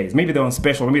pair of J's. Maybe they're on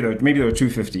special. Maybe they were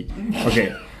 $250.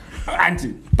 Okay.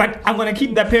 But I'm gonna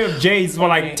keep that pair of J's for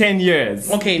like 10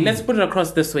 years. Okay, let's put it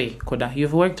across this way, Koda.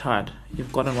 You've worked hard.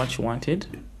 You've gotten what you wanted.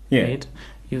 Yeah. Right?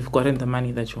 You've gotten the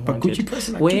money that you But wanted. Gucci purse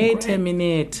is like Wait $2,000. a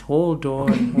minute. Hold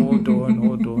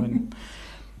on.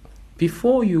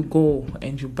 Before you go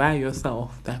and you buy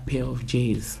yourself that pair of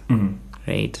J's,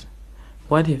 right?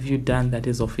 What have you done that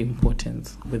is of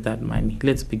importance with that money?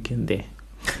 Let's begin there.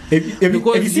 Have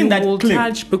you seen that will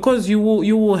clip? because you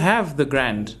will have the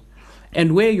grand,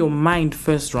 and where your mind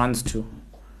first runs to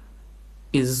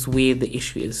is where the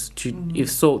issue is. If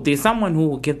so, there's someone who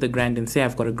will get the grand and say,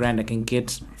 I've got a grand, I can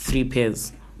get 3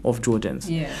 pairs of Jordans.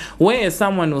 Yeah. Whereas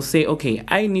someone will say, okay,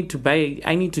 I need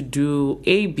to do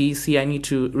A, B, C, I need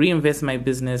to reinvest my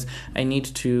business, I need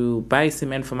to buy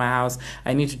cement for my house,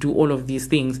 I need to do all of these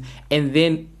things, and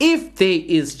then if there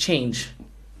is change,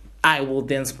 I will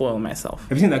then spoil myself.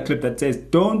 Have you seen that clip that says,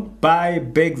 "Don't buy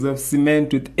bags of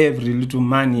cement with every little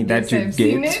money that Yes, you I've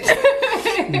seen get.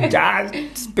 it.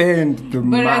 Just spend the But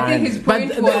money." I think his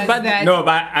point was that No,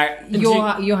 but I your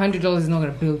 $100 is not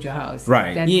going to build your house.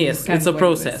 Right. That's Yes, kind it's of a what he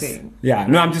was process. saying. yeah.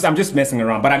 No, I'm just messing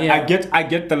around. But Yeah. I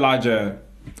get the larger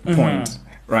point,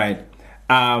 right?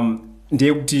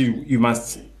 You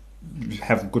must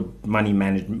have good money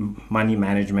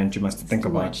management. You must think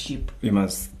about Stewardship. You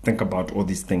must think about all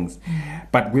these things.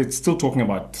 But we're still talking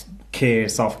about care,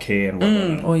 self-care, and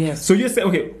whatnot. Oh, yes. So you say,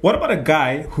 okay, what about a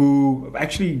guy who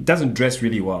actually doesn't dress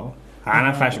really well?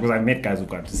 And fashion, because I met guys who've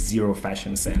got zero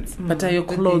fashion sense. But are your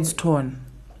clothes torn?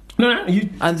 No, you.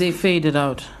 Are they faded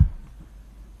out?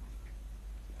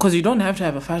 Because you don't have to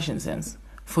have a fashion sense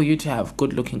for you to have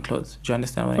good looking clothes. Do you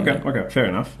understand what I mean? Okay, fair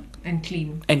enough. And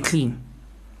clean. And clean.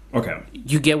 Okay.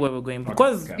 You get where we're going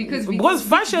because Okay. because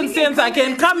fashion sense I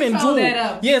can come and all do. that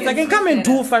up. Yes, We I can can come switch and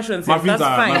that do up. fashion sense. That's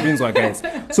My fine. dreams are guys.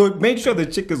 So make sure the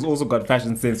chick has also got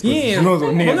fashion sense. Yes, She knows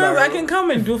what niggas because are. I can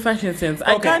come and do fashion sense.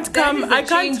 I Okay. can't That come. is a I can't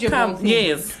changeable come. thing.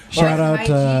 Yes. Shout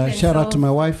Hygiene and out to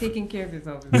my wife. Taking care of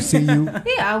yourself. We see you.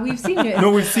 Yeah, we've seen you.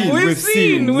 No, we've seen. We've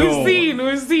seen. No. We've seen.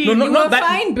 No, You were not that.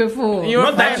 fine before. You're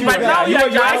Not that fine, you but were now you you're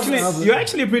were just- you're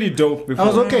actually pretty dope before. I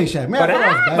was okay, Shay. Man, I But thought I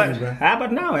was diving, bro.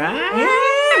 but now,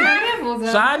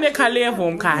 Shane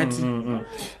Kalevo Mkati.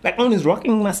 like on is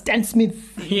rocking my Stan Smith.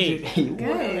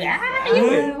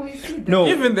 No,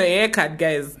 Even the haircut,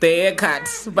 guys. The haircut.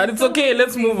 But it's okay.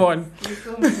 Let's move on.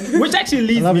 which actually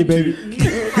leads Love me you, baby.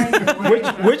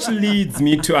 which leads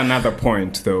me to another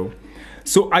point though.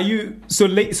 So are you so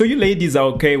you ladies are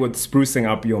okay with sprucing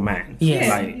up your man? Yes.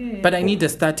 Like, But I need a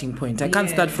starting point. I can't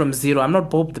Yeah. start from zero. I'm not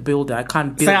Bob the Builder. I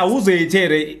can't build. say I was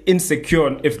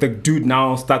insecure if the dude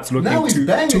now starts looking Now he's too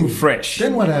banging. fresh.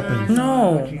 Then what happens?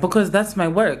 No, because that's my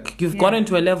work. You've gotten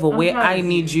to a level where I privacy.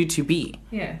 need you to be,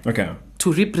 Yeah. Okay.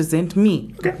 to represent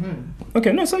me.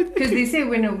 Okay. No. So Because they say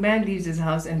when a man leaves his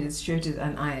house and his shirt is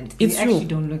unironed, It's you actually true.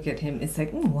 don't look at him. It's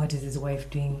like, what is his wife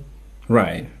doing?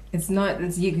 right. It's not.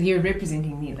 It's, you're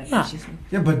representing me. Like Yeah. she's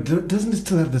Yeah, but doesn't it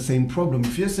still have the same problem?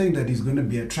 If you're saying that he's going to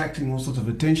be attracting all sorts of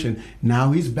attention,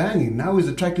 now he's banging. Now he's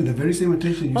attracting the very same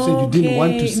attention you said you didn't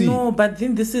want to see. No, but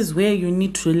then this is where you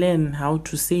need to learn how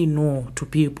to say no to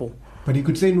people. But he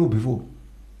could say no before.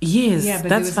 Yes, Yeah, but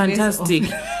that's there was less fantastic.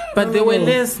 But there were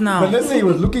less now. But let's say he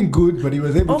was looking good, but he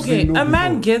was able to say Okay, no a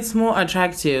man before. gets more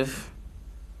attractive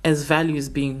as value is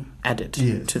being added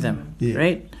Yes. to them, Yeah.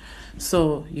 right?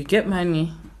 So you get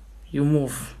money, you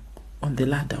move on the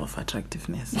ladder of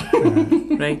attractiveness,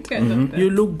 right? You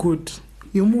look good,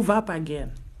 you move up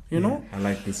again, you know? I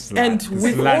like this. And this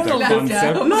with ladder all of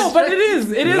concept. No, but it is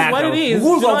what it is. You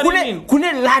know what I mean?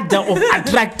 Kune ladder of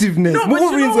attractiveness. No, but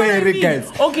you know what I mean? guys.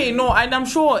 Okay, no, and I'm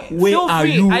sure. Where feel are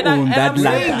free, you and on that I'm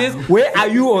saying ladder? this, Where are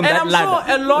you on and that I'm ladder?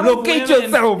 sure a lot Locate of women,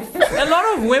 yourself. A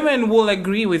lot of women will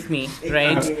agree with me,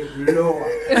 right?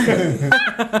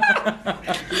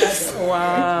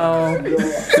 Wow.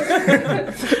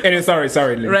 Anyway,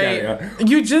 sorry, Lynn, Right. carry on.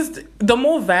 You just, the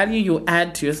more value you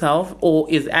add to yourself or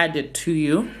is added to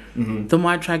you, the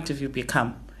more attractive you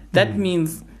become. That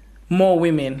means more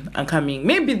women are coming.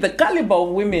 Maybe the caliber of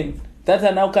women that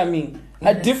are now coming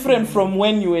are different from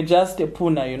when you were just a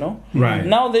puna, you know? Right.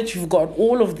 Now that you've got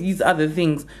all of these other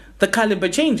things, the caliber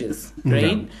changes,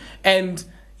 right? And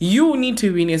you need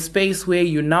to be in a space where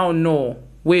you now know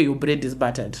where your bread is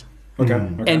buttered. Okay.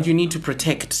 And you need to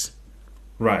protect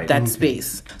right. that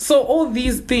space. So all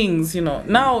these things, you know,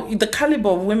 now the caliber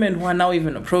of women who are now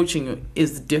even approaching you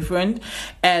is different,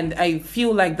 and I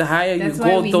feel like the higher That's you why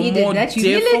go, we the needed more that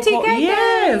humility, difficult. guy.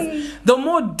 Yes, the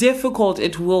more difficult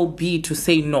it will be to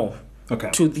say no Okay.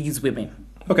 to these women.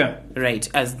 Okay. Right,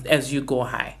 as you go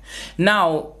high.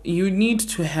 Now you need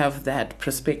to have that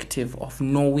perspective of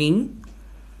knowing.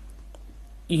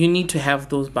 You need to have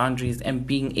those boundaries and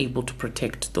being able to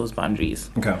protect those boundaries.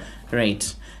 Okay.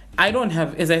 Right. I don't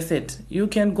have, as I said, you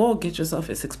can go get yourself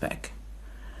a six-pack.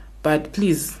 But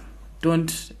please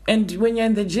don't. And when you're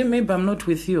in the gym, maybe I'm not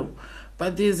with you.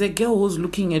 But there's a girl who's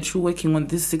looking at you working on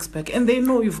this six-pack. And they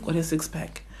know you've got a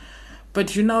six-pack.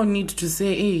 But you now need to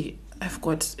say, hey, I've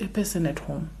got a person at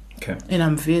home. Okay. And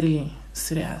I'm very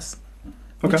serious.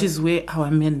 Okay. Which is where our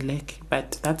men lack.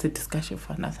 But that's a discussion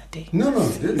for another day. No.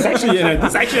 It's actually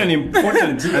an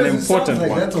important Sounds like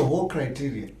one. that's a whole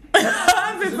criteria.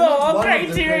 It's all One of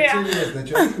the criteria. criteria that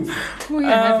you're looking for. We are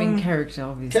having character,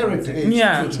 obviously. Character.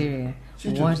 Yeah. Criteria.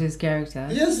 Should What is character?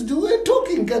 Yes, we're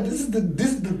talking. God, this is the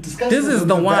discussion. This is of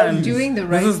the one. values. Doing the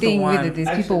right is the thing with one. it.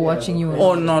 There's people watching you.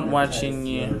 Or not watching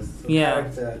you. Yeah.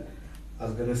 Character, I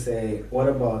was gonna say, what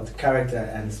about character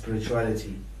and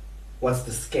spirituality? What's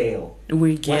the scale?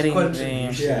 We're getting What there.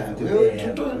 contribution Yeah, do we're they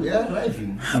have?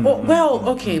 arriving. Oh, well,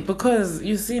 okay, because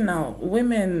you see now,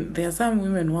 women, there are some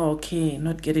women who are okay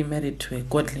not getting married to a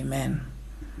godly man,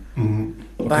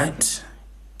 but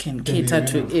can cater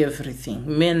to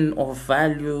everything. Men of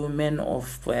value, men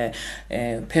of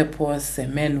purpose,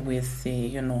 men with,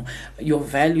 your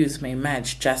values may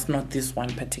match, just not this one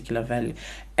particular value.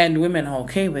 And women are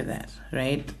okay with that,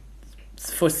 right?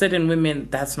 For certain women,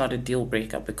 that's not a deal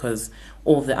breaker because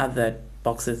all the other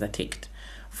boxes are ticked.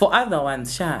 For other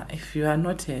ones, if you are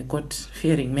not a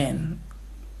God-fearing man,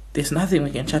 there's nothing we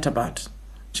can chat about.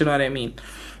 Do you know what I mean?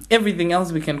 Everything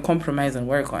else we can compromise and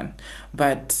work on.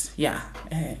 But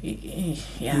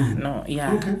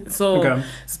Okay. So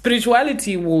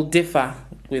spirituality will differ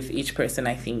with each person,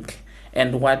 I think,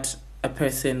 and what a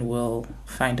person will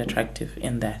find attractive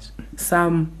in that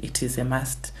Some it is a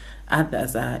must.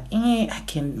 Others are, I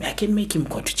can make him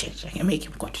go to church. I can make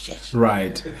him go to church.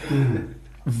 Right.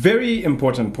 Very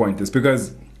important point is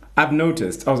because I've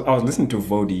noticed, I was listening to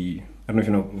Vodi, I don't know if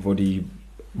you know Vodi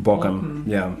Bokam.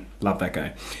 Yeah, love that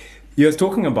guy. He was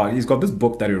talking about, he's got this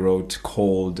book that he wrote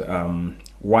called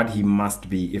What He Must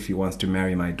Be If He Wants to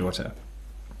Marry My Daughter.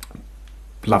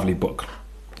 Lovely book.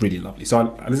 Really lovely.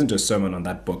 So I listened to a sermon on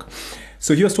that book.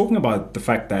 So he was talking about the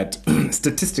fact that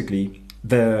statistically,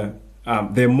 there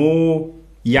are more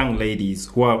young ladies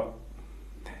who are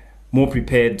more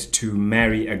prepared to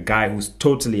marry a guy who's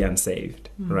totally unsaved,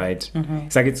 right?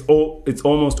 It's like it's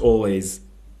almost always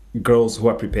girls who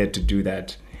are prepared to do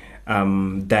that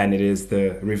than it is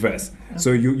the reverse. Okay.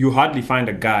 So you hardly find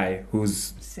a guy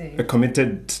who's a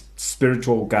committed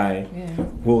spiritual guy who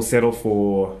will settle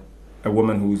for a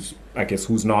woman who's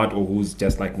not, or who's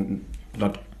just like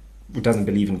not, who doesn't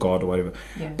believe in God or whatever.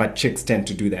 Yeah. But chicks tend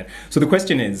to do that. So the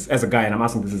question is, as a guy, and I'm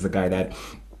asking this as a guy that,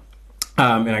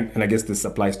 and I guess this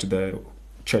applies to the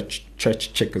church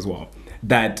chick as well,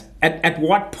 that at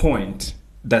what point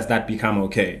does that become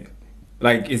okay?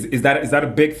 Like, is that a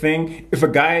big thing? If a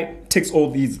guy ticks all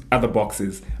these other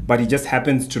boxes, but he just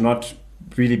happens to not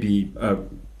really be a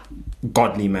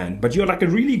godly man, but you're like a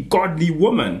really godly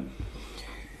woman,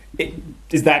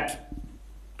 is that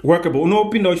workable? No,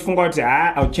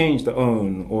 I'll change the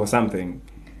own or something.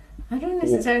 I don't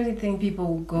necessarily think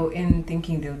people go in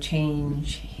thinking they'll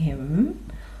change him.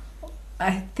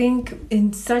 I think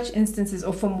in such instances,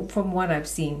 or from what I've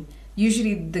seen,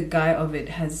 usually the guy of it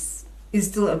is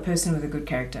still a person with a good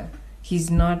character.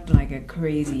 He's not like a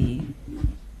crazy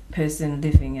person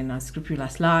living in a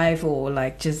scrupulous life, or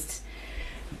like just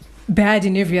bad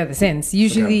in every other sense.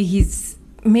 Usually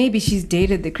maybe she's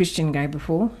dated the Christian guy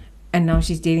before, and now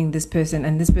she's dating this person,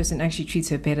 and this person actually treats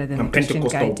her better than the Christian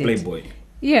guy did. Playboy.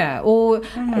 Yeah, or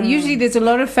usually there's a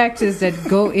lot of factors that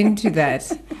go into that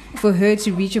for her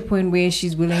to reach a point where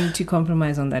she's willing to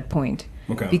compromise on that point.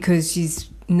 Okay. Because she's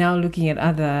now looking at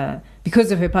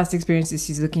because of her past experiences,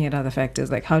 she's looking at other factors,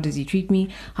 like how does he treat me?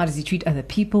 How does he treat other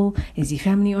people? Is he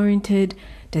family oriented?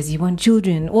 Does he want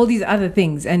children? All these other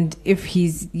things. And if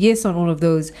he's yes on all of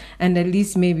those, and at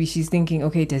least maybe she's thinking,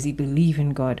 okay, does he believe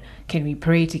in God? Can we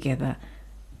pray together?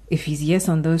 If he's yes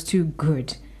on those two,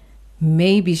 good.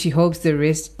 Maybe she hopes the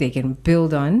rest they can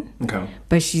build on. Okay.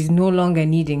 But she's no longer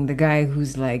needing the guy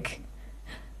who's like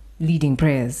leading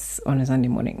prayers on a Sunday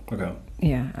morning. Okay.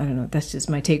 Yeah, I don't know. That's just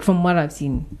my take from what I've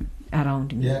seen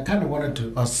around me. Yeah, I kind of wanted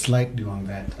to ask slightly on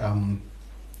that.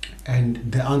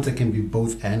 And the answer can be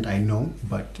both and, I know,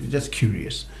 but just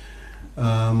curious.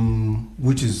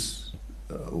 Which is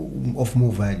of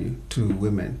more value to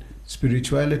women,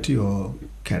 spirituality or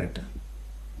character?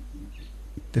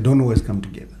 They don't always come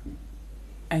together.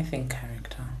 I think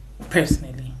character,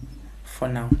 personally, for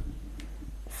now.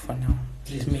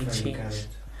 It may change. Character.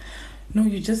 No,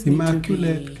 you just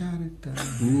Immaculate need to be... character.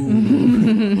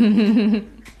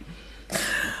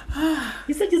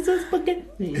 You said you're so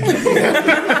spaghetti.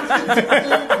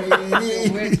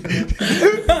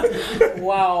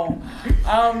 Wow.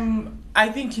 I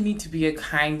think you need to be a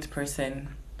kind person,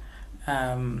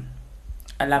 a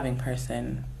loving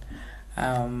person.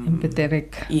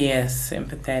 Empathetic. Yes,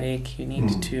 empathetic. You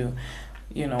need to,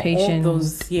 Patient.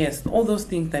 all those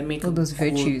things that make all those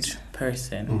virtues. Good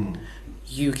person.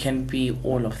 You can be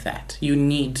all of that. You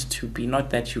need to be, not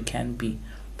that you can be,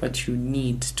 but you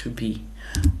need to be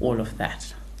all of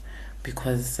that,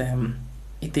 because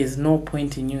there's no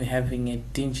point in you having a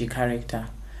dingy character,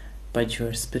 but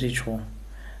you're spiritual.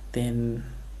 Then,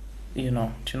 do you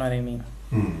know what I mean?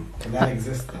 Can that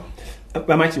exist though?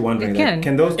 I'm actually wondering,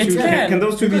 can those two be?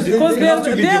 Because there are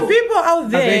people out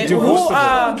there who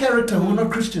are character who are not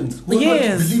Christians, who are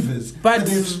not believers, but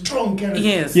they have strong character.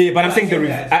 Yes. Yeah, but I'm saying the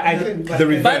reverse.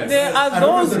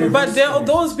 But there are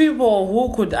those people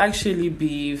who could actually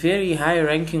be very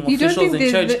high-ranking officials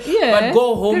in church, but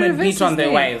go home and beat on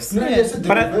their wives. Do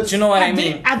you know what I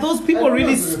mean? Are those people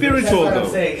really spiritual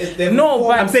though? No,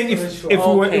 but I'm saying if we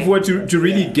were to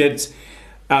really get,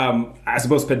 I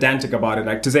suppose, pedantic about it,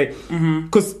 like to say,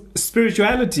 because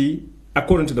spirituality,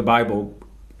 according to the Bible,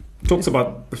 talks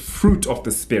about the fruit of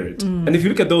the Spirit, and if you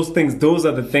look at those things, those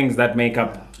are the things that make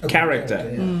up character.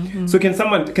 So can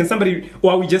somebody,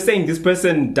 or are we just saying this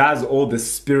person does all the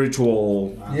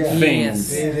spiritual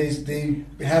things? Yes. They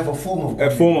have a form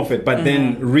of it, but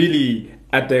then really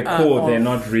at their core, they're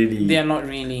not really.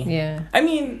 Yeah. I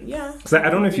mean, yeah. Because I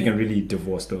don't know if you can really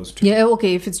divorce those two. Yeah,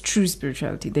 okay, if it's true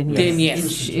spirituality, then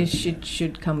yes. Yes. It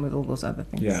should come with all those other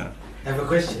things. Yeah. I have a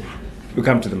question. We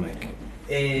come to the mic.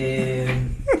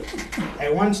 I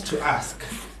want to ask.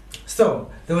 So,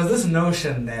 there was this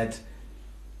notion that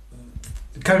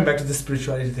coming back to the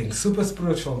spirituality thing, super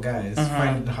spiritual guys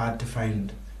find it hard to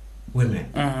find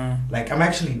women. Like, I'm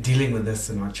actually dealing with this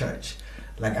in our church.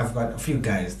 Like, I've got a few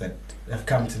guys that have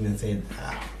come to me and said,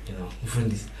 you know,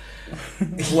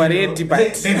 they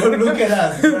don't look at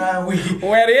us. They're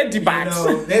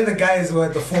the guys who are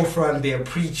at the forefront. They're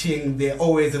preaching. They're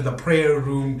always in the prayer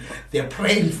room. They're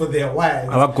praying for their wives.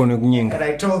 And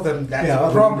I told them that's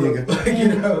a problem.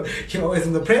 You know, you're always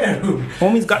in the prayer room.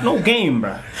 Homie's got no game,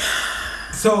 bruh.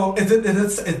 So is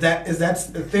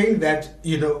that the thing that,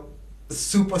 you know,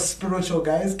 super spiritual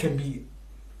guys can be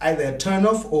either a turn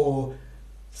off or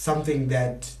something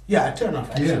that a turn off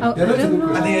actually. I don't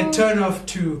know. Are they a turn off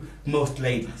to most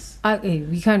ladies?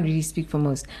 We can't really speak for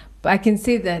most, but I can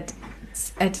say that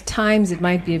at times it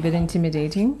might be a bit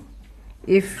intimidating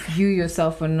if you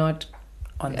yourself are not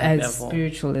On that as level.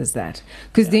 spiritual as that,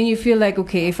 because then you feel like,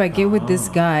 okay, if I get with this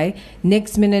guy,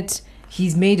 next minute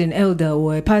he's made an elder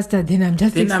or a pastor, then I'm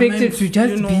just expected to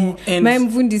just be my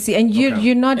mfundisi, and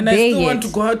you're not and there I still yet. want to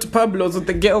go out to Pablo's with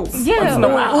the girls. Yeah,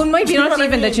 or maybe not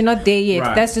even that you're not there yet.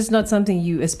 Right. That's just not something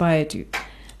you aspire to.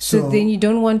 So then you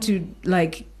don't want to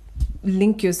like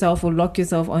link yourself or lock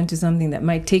yourself onto something that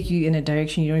might take you in a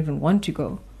direction you don't even want to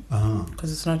go.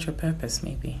 Because it's not your purpose,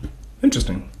 maybe.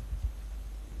 Interesting.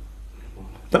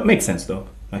 That makes sense, though,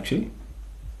 actually.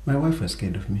 My wife was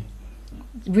scared of me.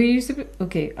 Were you super?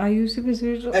 Okay, are you super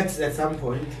spiritual? At some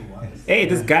point he was. Hey,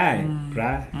 this guy,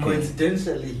 bruh.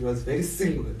 Coincidentally, he was very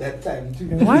single at that time too.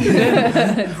 What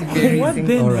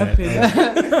then All right.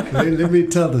 happened? Let me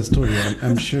tell the story.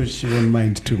 I'm sure she won't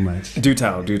mind too much. Do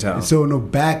tell. So no,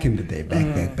 back in the day,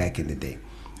 back in the day,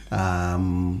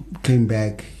 came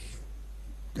back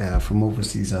from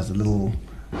overseas. I was a little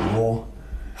raw,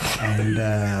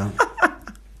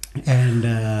 and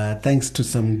thanks to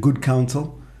some good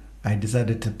counsel, I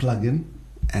decided to plug in,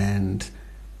 and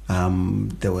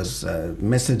there was a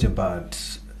message about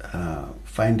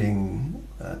finding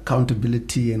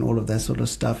accountability and all of that sort of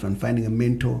stuff, and finding a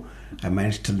mentor. I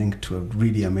managed to link to a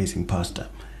really amazing pastor,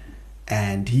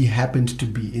 and he happened to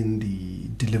be in the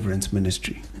deliverance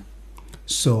ministry.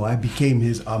 So I became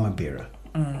his armor bearer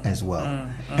as well.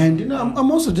 And you know, I'm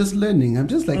also just learning. I'm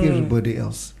just like everybody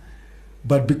else.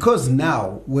 But because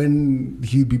now, when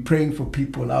he'll be praying for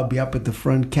people, I'll be up at the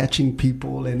front catching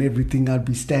people and everything. I'll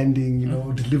be standing, you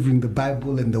know, delivering the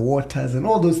Bible and the waters and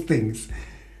all those things.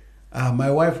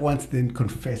 My wife once then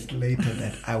confessed later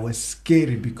that I was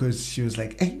scary because she was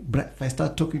like, hey, bruh, if I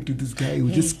start talking to this guy, he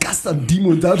will just cast some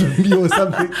demons out of me or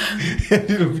something.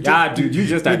 You know, Dude, you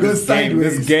just had go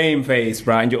this game face,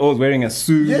 bro, and you're always wearing a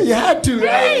suit. Yeah, you had to.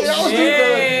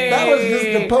 That was just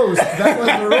the post. That was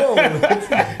the role.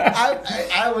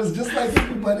 I was just like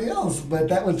everybody else, but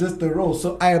that was just the role.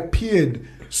 So I appeared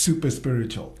super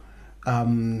spiritual.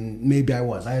 Maybe I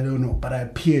was, I don't know, but I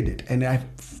appeared it, and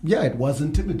it was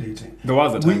intimidating. There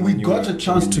was a time we got a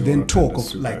chance to then talk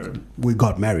of, like, we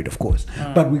got married, of course,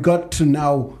 but we got to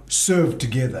now serve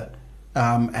together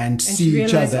and see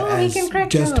each other as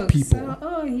just people.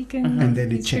 He can. And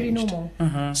then it It's pretty changed.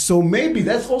 normal. So maybe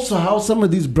that's also how some of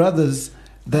these brothers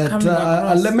that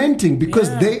are lamenting,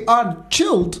 because they are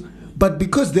chilled, but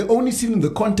because they're only seen in the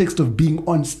context of being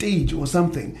on stage or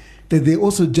something, that they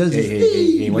also judge.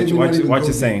 Hey, what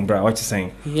you saying, bro? What you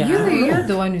saying? Yeah. You're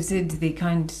the one who said they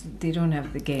don't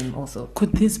have the game also.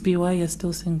 Could this be why you're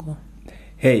still single?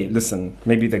 Hey, listen,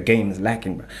 maybe the game is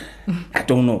lacking, bro. I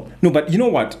don't know. No, but you know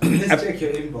what? Let's check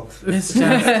your inbox. Let's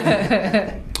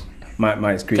just...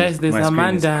 My screen, Guys, there's my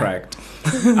screen is Amanda. cracked.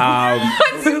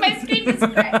 My screen is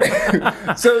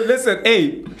cracked. So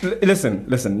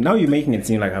listen. Now you're making it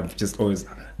seem like I'm just always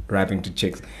rapping to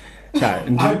chicks.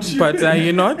 But are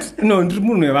you not? No,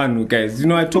 guys. You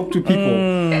know, I talk to people.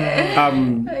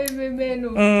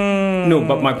 No,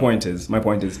 but my point is,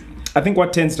 I think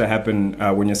what tends to happen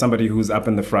when you're somebody who's up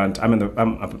in the front,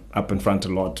 I'm up in front a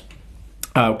lot,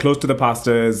 close to the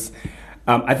pastors.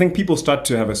 I think people start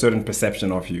to have a certain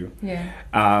perception of you. Yeah.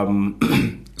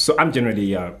 So I'm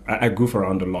generally, I goof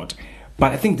around a lot.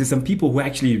 But I think there's some people who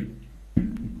actually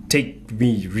take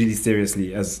me really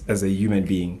seriously as a human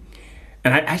being.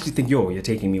 And I actually think, you're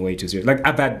taking me way too serious. Like,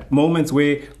 I've had moments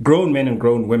where grown men and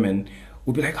grown women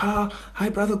will be like, hi,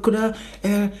 brother, Kuda.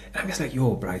 And I'm just like,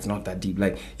 bro, it's not that deep.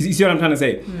 Like, you see what I'm trying to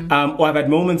say? Or I've had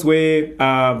moments where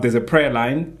there's a prayer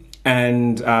line.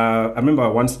 And I remember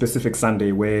one specific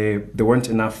Sunday where there weren't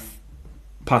enough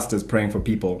pastors praying for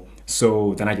people.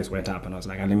 So then I just went up and I was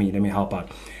like, let me help out.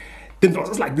 Then there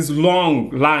was like this long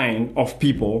line of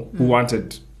people who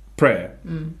wanted prayer.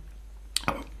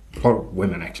 Or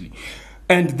women, actually.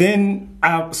 And then,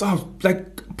 so I was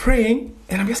like praying,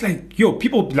 and I'm just like,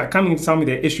 people like coming to tell me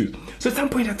their issues. So at some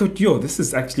point I thought, this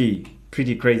is actually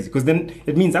pretty crazy, because then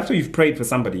it means after you've prayed for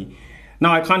somebody,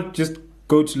 now I can't just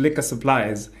go to liquor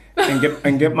supplies and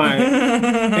get my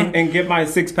and get my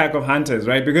 6-pack of Hunters,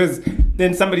 right? Because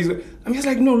then I'm just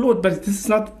like, no, Lord, but this is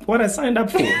not what I signed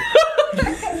up for.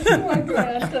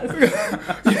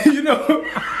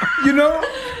 you know.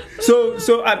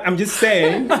 So I'm just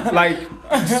saying, like,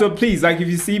 so please, like, if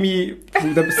you see me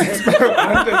with the 6-pack of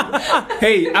Hunters,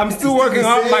 hey, I'm still working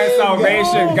on my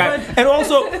salvation, guys. And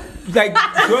also, like,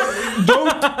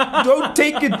 don't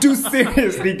take it too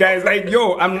seriously, guys. Like,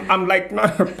 yo, I'm like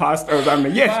not a pastor or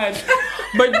something. Yes,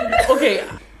 but okay.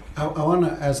 I want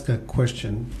to ask a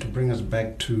question to bring us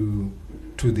back to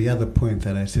the other point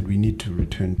that I said we need to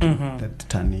return to, that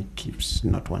Tani keeps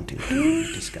not wanting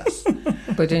to discuss.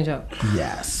 Potential.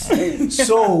 Yes.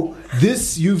 So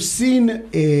this, you've seen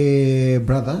a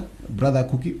brother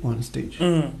Cookie on stage,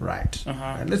 right?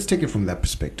 Right? Let's take it from that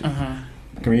perspective.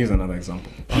 Can we use another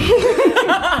example?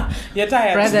 You're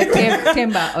tired. Brother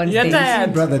Temba on You're stage.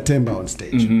 tired. Brother Temba on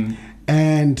stage,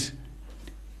 and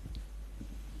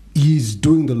he's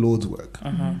doing the Lord's work.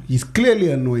 He's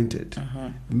clearly anointed,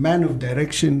 man of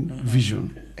direction,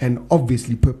 vision, and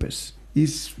obviously purpose.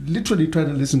 He's literally trying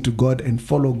to listen to God and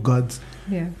follow God's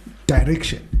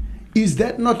direction. Is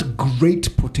that not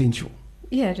great potential?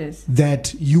 Yeah, it is.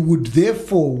 That you would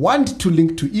therefore want to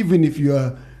link to, even if you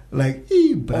are like,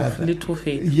 brother. Little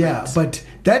faith. Yeah, but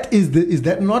that is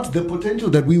that not the potential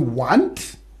that we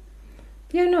want?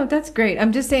 Yeah, no, that's great.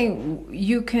 I'm just saying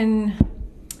you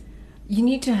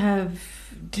need to have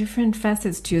different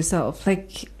facets to yourself.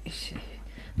 Like,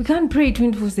 we can't pray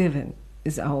 24/7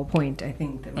 is our point, I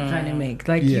think, that we're trying to make.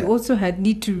 Like, you also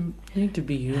need to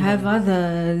be human. have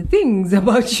other things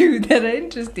about you that are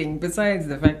interesting besides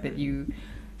the fact that you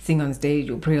sing on stage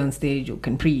or pray on stage or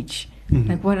can preach.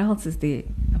 Like, what else is there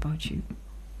about you?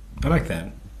 I like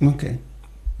that. Okay.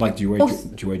 Like, do you wear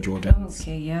Jordans?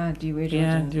 Okay, yeah. Do you wear Jordans?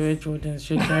 Yeah, do you wear Jordans?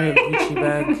 Should carry a Gucci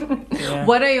bag. Yeah.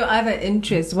 What are your other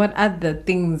interests? What other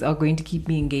things are going to keep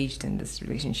me engaged in this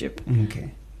relationship?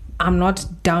 Okay. I'm not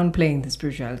downplaying the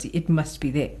spirituality. It must be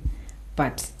there.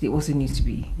 But there also needs to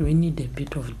be. We need a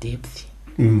bit of depth.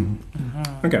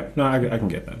 Okay. No, I can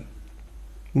get that.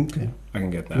 Okay. I can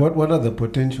get that. What are the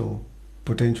potential?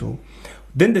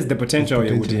 Then there's the potential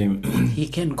with him. He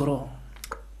can grow.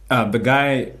 The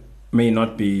guy may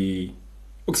not be.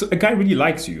 So a guy really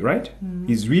likes you, right?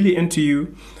 He's really into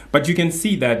you, but you can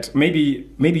see that maybe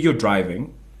you're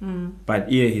driving, but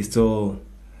he's still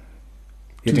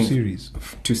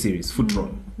Too serious. Foot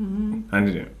run.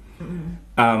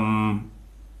 And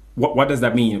what does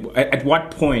that mean? At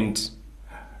what point?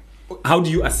 How do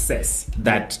you assess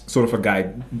that sort of a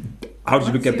guy? How do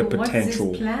you look at the potential?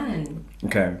 What's his plan?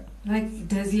 Okay. Like,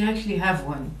 does he actually have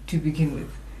one to begin with?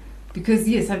 Because,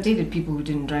 yes, I've dated people who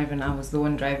didn't drive, and I was the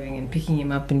one driving and picking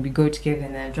him up, and we go together,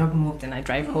 and I drop him off, and I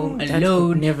drive home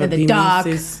alone in the dark.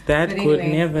 That could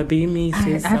never be me,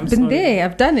 sis. I've been there.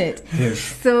 I've done it. Yes.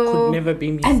 So, could never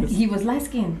be me, and sis. he was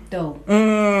light-skinned, though. See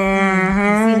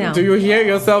now. Do you hear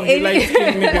yourself? You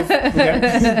light-skinned niggas.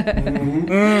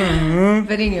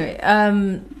 But anyway,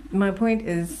 my point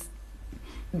is,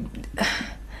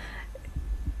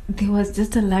 there was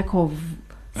just a lack of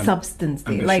substance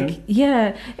there.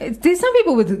 Ambition? Like, there's some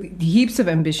people with heaps of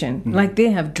ambition. Like, they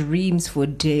have dreams for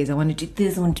days. I want to do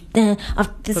this, I want to do that,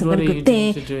 after this I'm going to go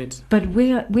there. To do it? But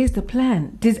where's the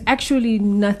plan? There's actually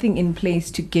nothing in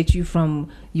place to get you from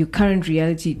your current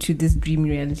reality to this dream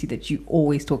reality that you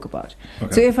always talk about.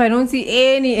 Okay. So if I don't see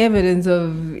any evidence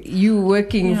of you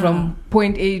working from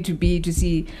point A to B to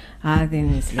C,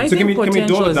 then it's like... So can we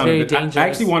dull it down a bit? Dangerous. I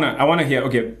actually want to hear.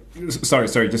 Okay, sorry,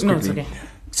 just quickly. No, it's okay.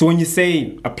 So when you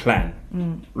say a plan,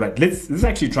 right? Let's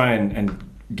actually try and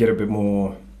get a bit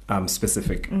more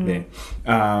specific there.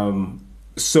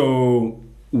 So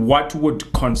what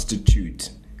would constitute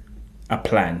a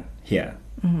plan here?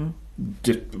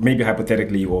 Just maybe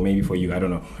hypothetically, or maybe for you, I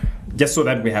don't know. Just so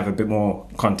that we have a bit more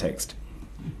context.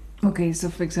 Okay, so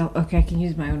for example, I can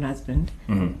use my own husband.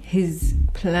 His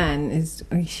plan is,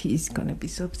 he's gonna be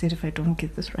so upset if I don't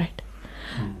get this right.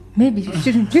 Maybe you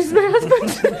shouldn't use my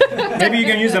husband. Maybe you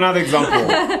can use another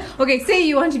example. Okay, say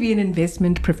you want to be an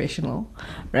investment professional,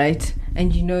 right?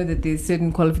 And you know that there's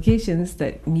certain qualifications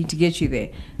that need to get you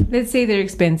there. Let's say they're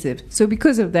expensive. So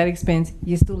because of that expense,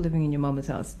 you're still living in your mama's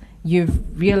house.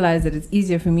 You've realized that it's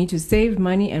easier for me to save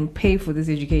money and pay for this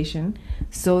education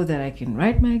so that I can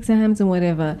write my exams and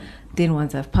whatever. Then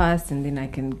once I've passed and then I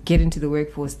can get into the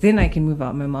workforce, then I can move out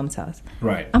of my mom's house.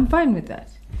 Right. I'm fine with that.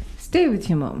 Stay with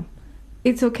your mom.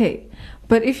 It's okay.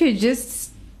 But if you're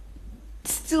just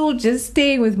still just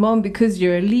staying with mom because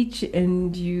you're a leech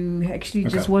and you actually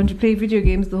just want to play video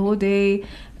games the whole day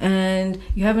and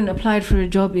you haven't applied for a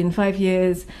job in 5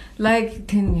 years, like,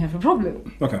 then you have a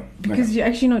problem. Because you're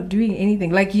actually not doing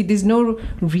anything. Like, there's no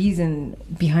reason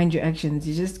behind your actions.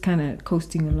 You're just kind of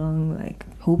coasting along, like,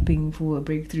 hoping for a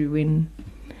breakthrough when...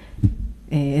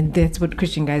 And that's what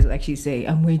Christian guys will actually say.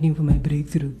 I'm waiting for my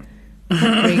breakthrough.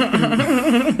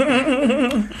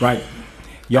 Right.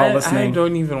 Y'all listening? I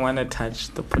don't even want to touch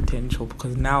the potential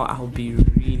because now I'll be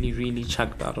really, really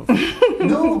chucked out of it.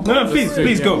 No,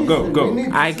 please go.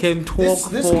 I can talk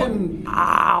for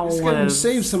hours. This can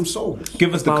save some souls.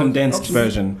 Give us the condensed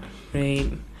version. Right.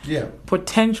 Yeah.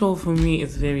 Potential for me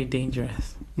is very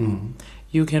dangerous.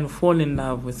 You can fall in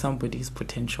love with somebody's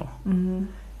potential.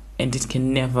 And it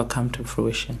can never come to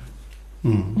fruition.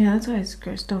 Yeah, that's why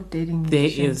I stopped dating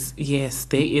musicians.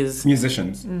 There is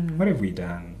musicians. What have we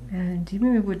done? Do you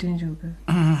remember potential?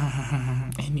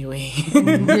 Anyway,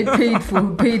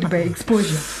 get paid by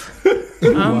exposure.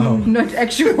 Not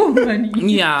actual money.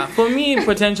 Yeah, for me,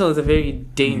 potential is a very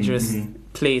dangerous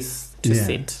place to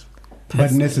sit.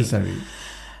 But necessary.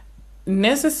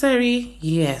 Necessary,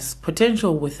 yes.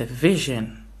 Potential with a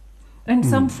vision. And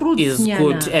some fruits is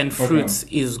good, and fruits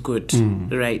is good,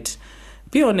 right?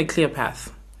 Be on a clear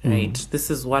path, right?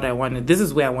 This is what I want. This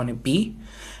is where I want to be,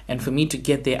 and for me to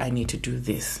get there, I need to do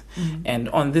this. And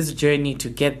on this journey to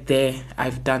get there,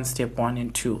 I've done step 1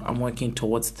 and 2. I'm working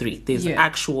towards 3. There's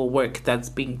actual work that's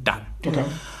being done.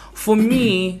 For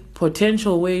me,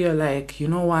 potential where you're like, you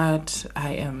know what,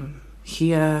 I am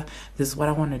here. This is what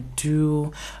I want to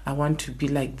do. I want to be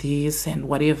like this and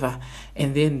whatever,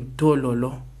 and then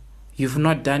dololo. You've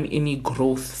not done any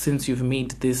growth since you've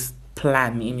made this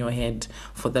plan in your head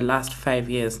for the last 5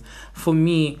 years. For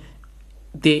me,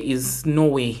 there is no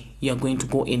way you're going to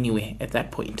go anywhere at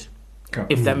that point.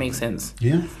 If that makes sense.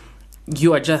 Yeah.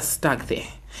 You are just stuck there.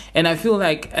 And I feel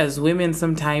like as women,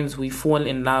 sometimes we fall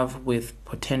in love with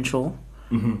potential,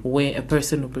 where a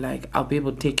person will be like, I'll be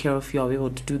able to take care of you, I'll be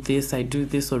able to do this, I do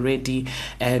this already,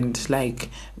 and like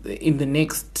in the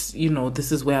next,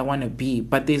 this is where I want to be.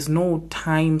 But there's no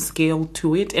time scale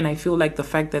to it, and I feel like the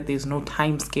fact that there's no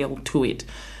time scale to it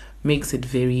makes it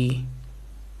very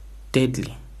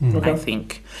deadly. I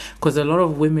think, because a lot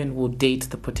of women will date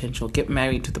the potential, get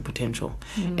married to the potential,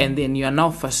 and then you are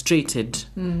now frustrated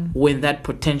when that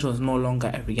potential is no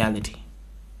longer a reality.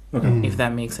 If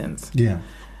that makes sense. Yeah.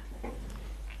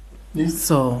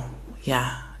 So,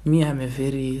 me, I'm a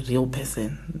very real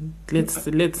person.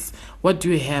 Let's. What do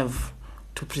you have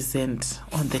to present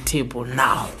on the table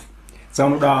now?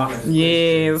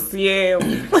 Yes.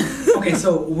 Okay,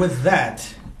 so with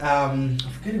that, I'm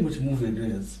forgetting which movie it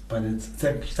is, but it's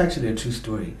actually a true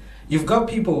story. You've got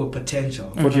people with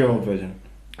potential. What's your own version?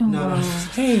 No.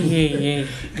 Hey.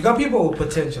 You got people with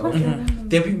potential. Okay.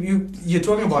 You're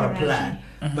talking about a plan,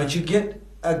 but you get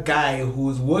a guy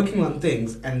who's working on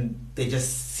things and they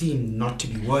just seem not to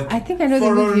be working. I think I know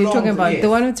the movie you're talking about. The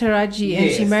one with Taraji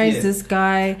and she marries this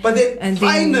guy. But then and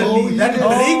finally that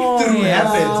breakthrough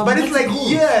happens. But it's like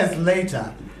years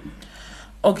later.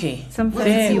 Okay. Some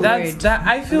fancy word. That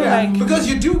I feel like because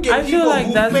you do get people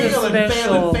who fail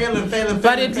and fail.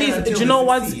 But at least do you know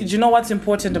what's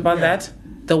important about that?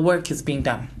 The work is being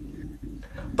done.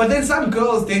 But then some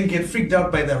girls then get freaked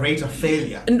out by the rate of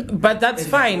failure. But that's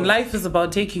fine. Life is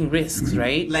about taking risks,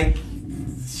 right? Like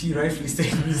she rightfully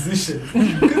said, musician.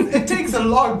 It takes a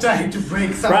long time to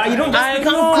break something. Right, you don't just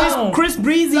become Chris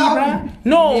Breezy, right?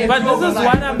 No, but this is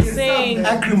what I'm saying.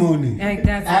 Acrimony.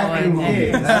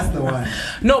 That's the one.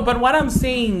 No, but what I'm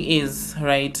saying is,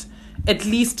 right, at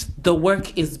least the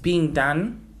work is being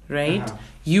done, right?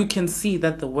 You can see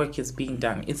that the work is being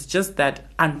done. It's just that,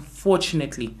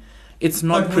 unfortunately, it's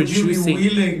not producing. Would you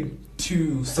be willing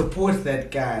to support that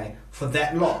guy for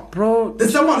that long? Bro,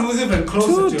 there's someone who's even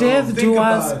closer to death do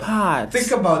us part.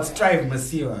 Think about Strive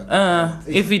Masiwa.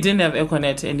 If he didn't have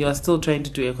Econet and you're still trying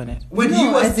to do Econet. When he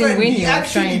was trying, he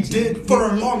actually did for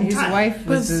a long time. His wife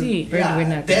was they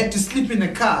had to sleep in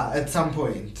a car at some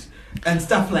point and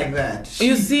stuff like that.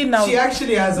 You see now, she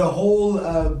actually has a whole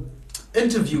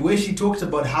interview where she talked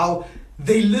about how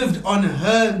they lived on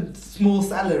her small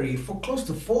salary for close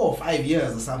to 4 or 5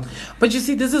 years or something. But you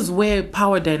see, this is where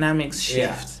power dynamics shift.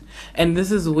 Yeah. And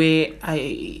this is where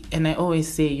I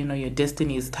always say, your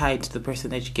destiny is tied to the person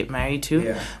that you get married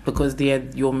to, because they are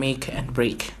your make and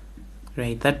break,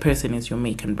 right? That person is your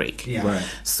make and break. Yeah. Right.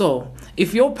 So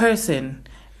if your person,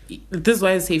 this is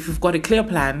why I say, if you've got a clear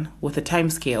plan with a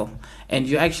time scale and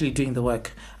you're actually doing the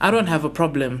work, I don't have a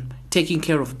problem taking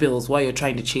care of bills while you're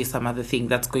trying to chase some other thing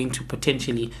that's going to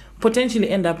potentially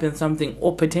end up in something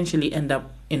or potentially end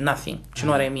up in nothing. Do you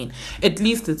know what I mean? At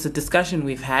least it's a discussion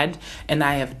we've had, and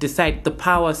I have decided the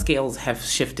power scales have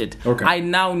shifted. Okay. I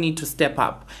now need to step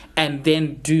up and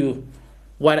then do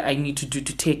what I need to do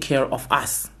to take care of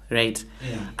us, right?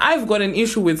 Yeah. I've got an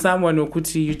issue with someone,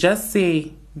 Okuti, you just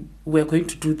say, we're going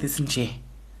to do this in J.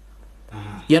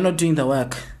 You're not doing the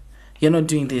work. You're not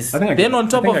doing this. Then on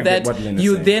top of that,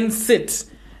 you then sit.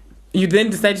 You then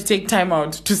decide to take time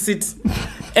out to sit.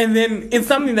 And then it's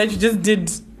something that you just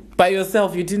did by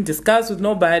yourself. You didn't discuss with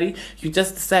nobody. You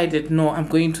just decided, no, I'm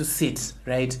going to sit,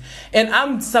 right? And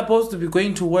I'm supposed to be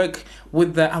going to work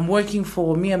I'm working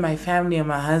for me and my family and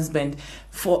my husband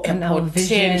for a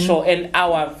potential and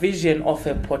our vision of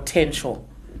a potential.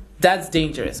 That's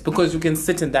dangerous because you can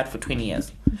sit in that for 20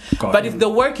 years. But if the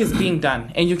work is being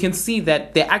done and you can see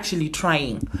that they're actually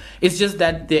trying, it's just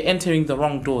that they're entering the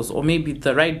wrong doors, or maybe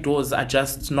the right doors are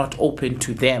just not open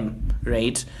to them,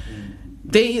 right?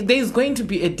 There's going to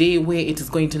be a day where it is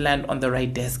going to land on the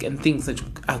right desk and things that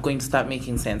are going to start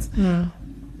making sense.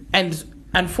 And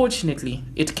unfortunately,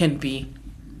 it can be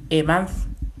a month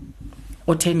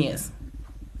or 10 years.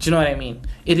 Do you know what I mean?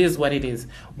 It is what it is.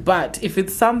 But if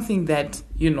it's something that,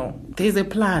 there's a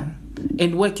plan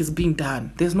and work is being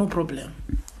done, there's no problem.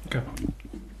 Okay.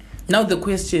 Now the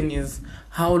question is,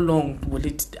 how long will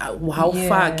it, how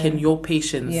far can your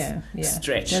patience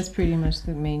stretch? That's pretty much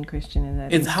the main question in that.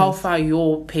 It's instance. how far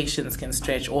your patience can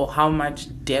stretch, or how much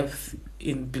depth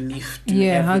in belief do you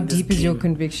have how in this deep is your dream.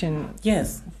 conviction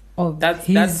Yes. of That's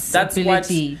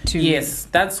ability what, to yes,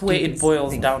 that's where do it this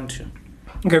boils thing. down to.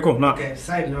 Okay, cool. Now, Okay,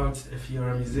 side note, if you're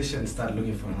a musician, start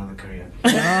looking for another career.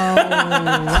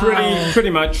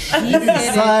 pretty much.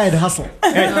 Side hustle.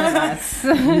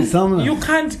 Some- You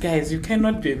can't, guys. You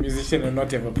cannot be a musician and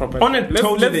not have a proper. On a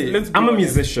totally, let's be I'm a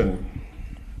honest. musician.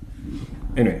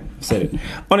 Anyway, said it.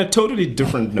 On a totally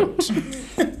different note.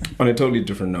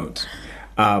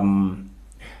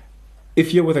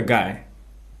 If you're with a guy,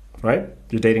 right?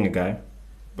 You're dating a guy.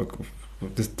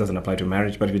 This doesn't apply to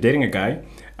marriage, but if you're dating a guy,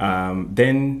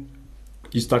 then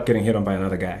you start getting hit on by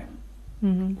another guy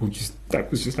who's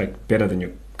just like better than your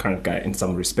current guy in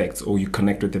some respects, or you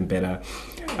connect with them better.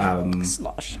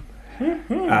 Slosh.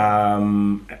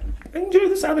 And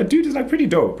this other dude is like pretty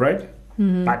dope, right?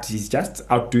 But he's just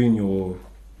outdoing your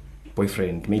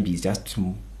boyfriend. Maybe he's just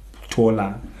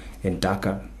taller and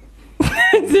darker.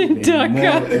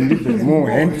 More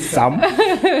handsome.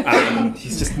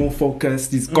 He's just more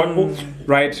focused. He's got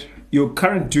right. Your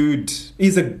current dude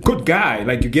is a good guy.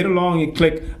 Like, you get along, you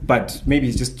click, but maybe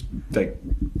he's just like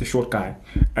the short guy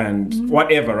and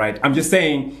whatever, right? I'm just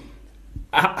saying,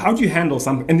 how do you handle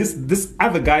something? And this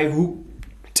other guy who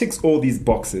ticks all these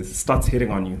boxes starts hitting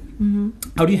on you.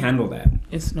 How do you handle that?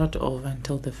 It's not over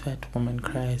until the fat woman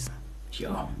cries.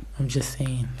 Yeah. I'm just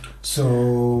saying.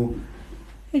 So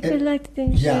If you like to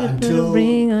think, yeah, put a until-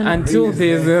 ring on. Until Ring is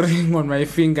there's there. a ring on my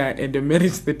finger and a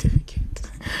marriage certificate,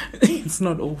 it's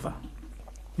not over.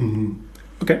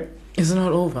 Okay. It's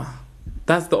not over.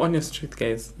 That's the honest truth,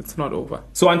 guys. It's not over.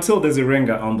 So until there's a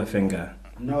ringer on the finger.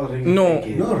 No ring. No.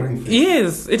 again. no ring. For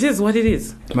Yes, it is what it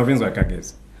is. My friends like, I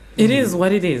guess. It is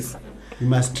what it is. You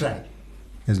must try.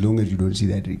 As long as you don't see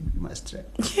that ring, you must try.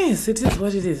 Yes, it is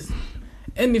what it is.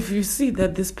 And if you see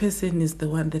that this person is the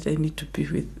one that I need to be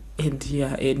with, and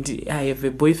I have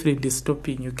a boyfriend is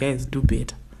stopping, you guys do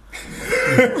better.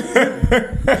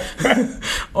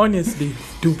 Honestly,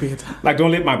 do better. Like,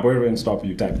 don't let my boyfriend stop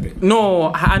you type thing.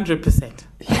 No, 100%.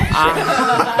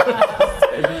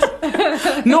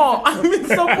 No, I'm in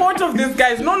support of this,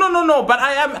 guys. No. But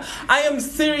I am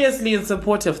seriously in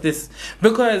support of this,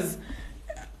 because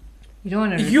You don't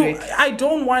want to regret. I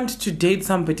don't want to date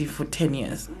somebody for 10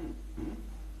 years.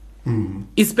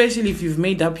 Especially if you've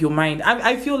made up your mind.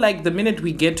 I feel like the minute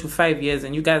we get to 5 years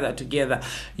and you guys are together,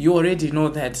 you already know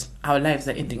that our lives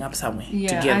are ending up somewhere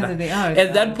together. Either they are.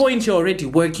 At that point, you're already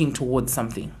working towards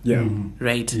something, Yeah.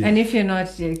 right? And if you're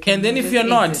not, And then if you're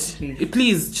not,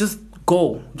 please just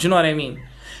go. Do you know what I mean?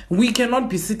 We cannot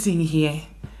be sitting here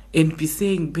and be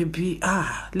saying, baby,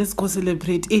 let's go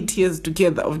celebrate 8 years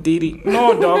together of dating.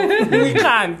 No, dog, we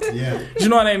can't. Yeah. Do you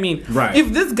know what I mean? Right.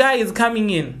 If this guy is coming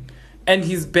in and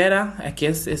he's better, I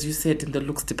guess, as you said, in the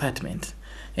looks department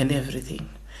and everything,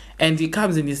 and he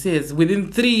comes and he says,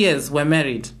 within 3 years, we're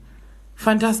married.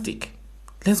 Fantastic.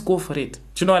 Let's go for it.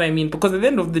 Do you know what I mean? Because at the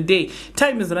end of the day,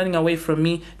 time is running away from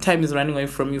me. Time is running away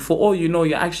from you. For all you know,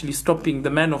 you're actually stopping the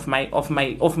man of my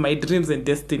dreams and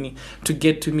destiny to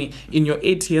get to me in your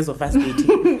 8 years of us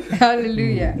dating.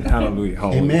 Hallelujah. Hallelujah.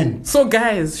 Amen. So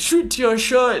guys, shoot your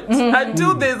shot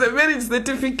until there's a marriage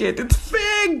certificate. It's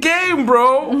fair game,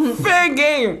 bro. Fair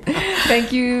game.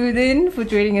 Thank you, Lynn, for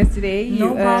joining us today.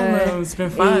 No problem. It's been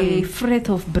fun. A threat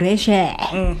of Brescia.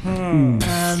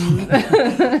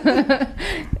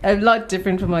 A lot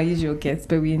different from our usual guests,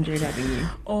 but we enjoyed having you.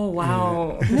 Oh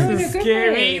wow, No, this is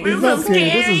scary. This is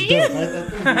scary.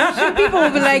 People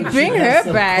will be like, bring her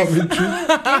back.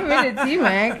 Get rid of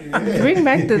T-Mac. Bring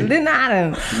back the Lynn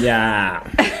Adams. Yeah.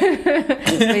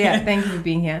 But yeah, thank you for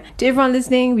being here. To everyone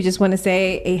listening, we just want to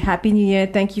say a happy new year.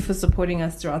 Thank you for supporting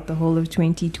us throughout the whole of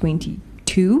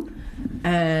 2022.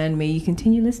 And may you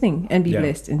continue listening and be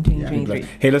blessed in 2023.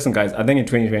 Hey, listen, guys. I think in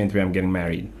 2023 I'm getting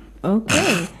married.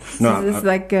 Okay. No, So is this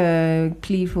like a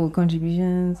plea for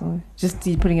contributions or just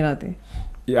you putting it out there?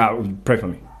 Yeah, pray for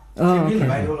me. Oh, Can we okay.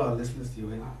 invite all our listeners to your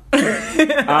wedding?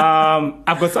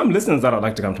 I've got some listeners that would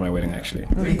like to come to my wedding. Actually,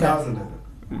 3,000 of them.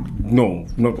 no,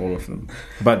 not all of them,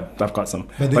 but I've got some.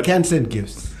 But they can send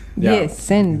gifts. Yeah. Yes,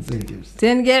 send gifts.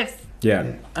 gifts.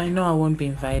 Yeah. I know I won't be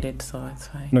invited, so it's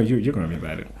fine. No, you're gonna be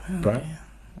invited, right?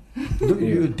 No,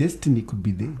 your destiny could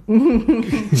be there.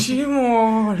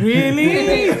 Chimo,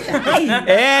 really?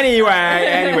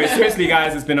 Anyway, seriously,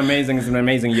 guys, it's been amazing. It's been an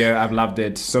amazing year. I've loved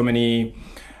it. So many,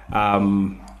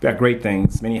 great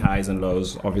things. Many highs and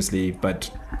lows, obviously, but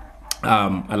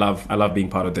I love being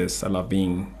part of this. I love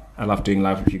doing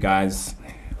live with you guys.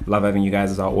 Love having you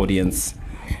guys as our audience,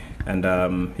 and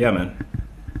yeah, man,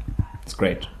 it's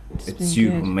great. It's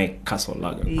you who make Castle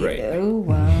Lager great. Oh,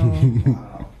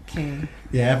 wow. Okay.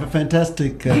 Yeah, have a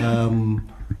fantastic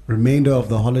remainder of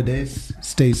the holidays.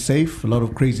 Stay safe. A lot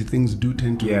of crazy things do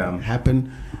tend to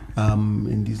happen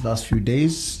in these last few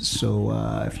days. So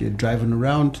if you're driving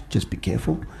around, just be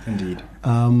careful. Indeed.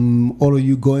 All of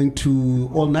you going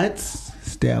to all nights,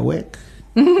 stay awake.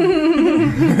 But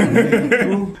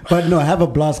no, have a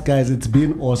blast, guys. It's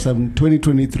been awesome.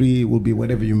 2023 will be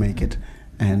whatever you make it.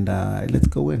 And let's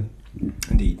go in.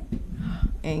 Indeed.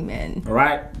 Amen. All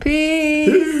right.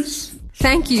 Peace.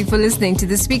 Thank you for listening to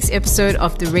this week's episode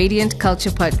of the Radiant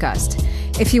Culture Podcast.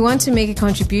 If you want to make a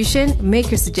contribution,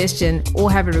 make a suggestion,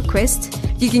 or have a request,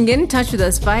 you can get in touch with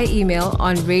us via email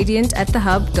on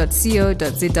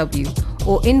radiant@thehub.co.zw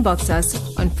or inbox us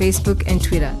on Facebook and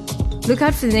Twitter. Look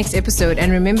out for the next episode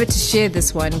and remember to share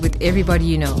this one with everybody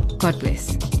you know. God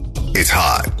bless. It's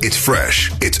hot, it's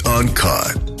fresh, it's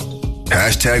uncut.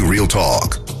 #Real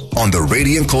Talk on the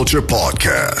Radiant Culture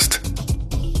Podcast.